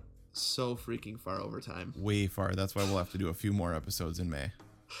gone so freaking far over time. Way far. That's why we'll have to do a few more episodes in May.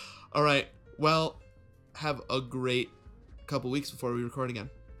 All right. Well, have a great couple weeks before we record again.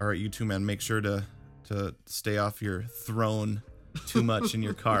 All right, you two men, make sure to stay off your throne too much in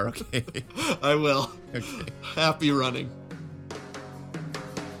your car, okay? I will. Okay. Happy running.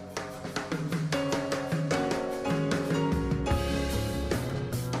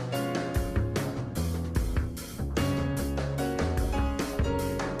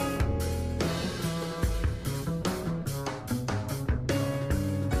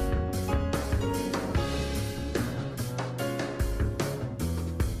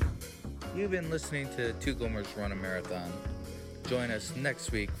 You've been listening to Two Gomers Run a Marathon. Join us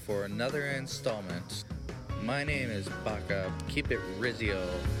next week for another installment. My name is Baka. Keep it Rizio.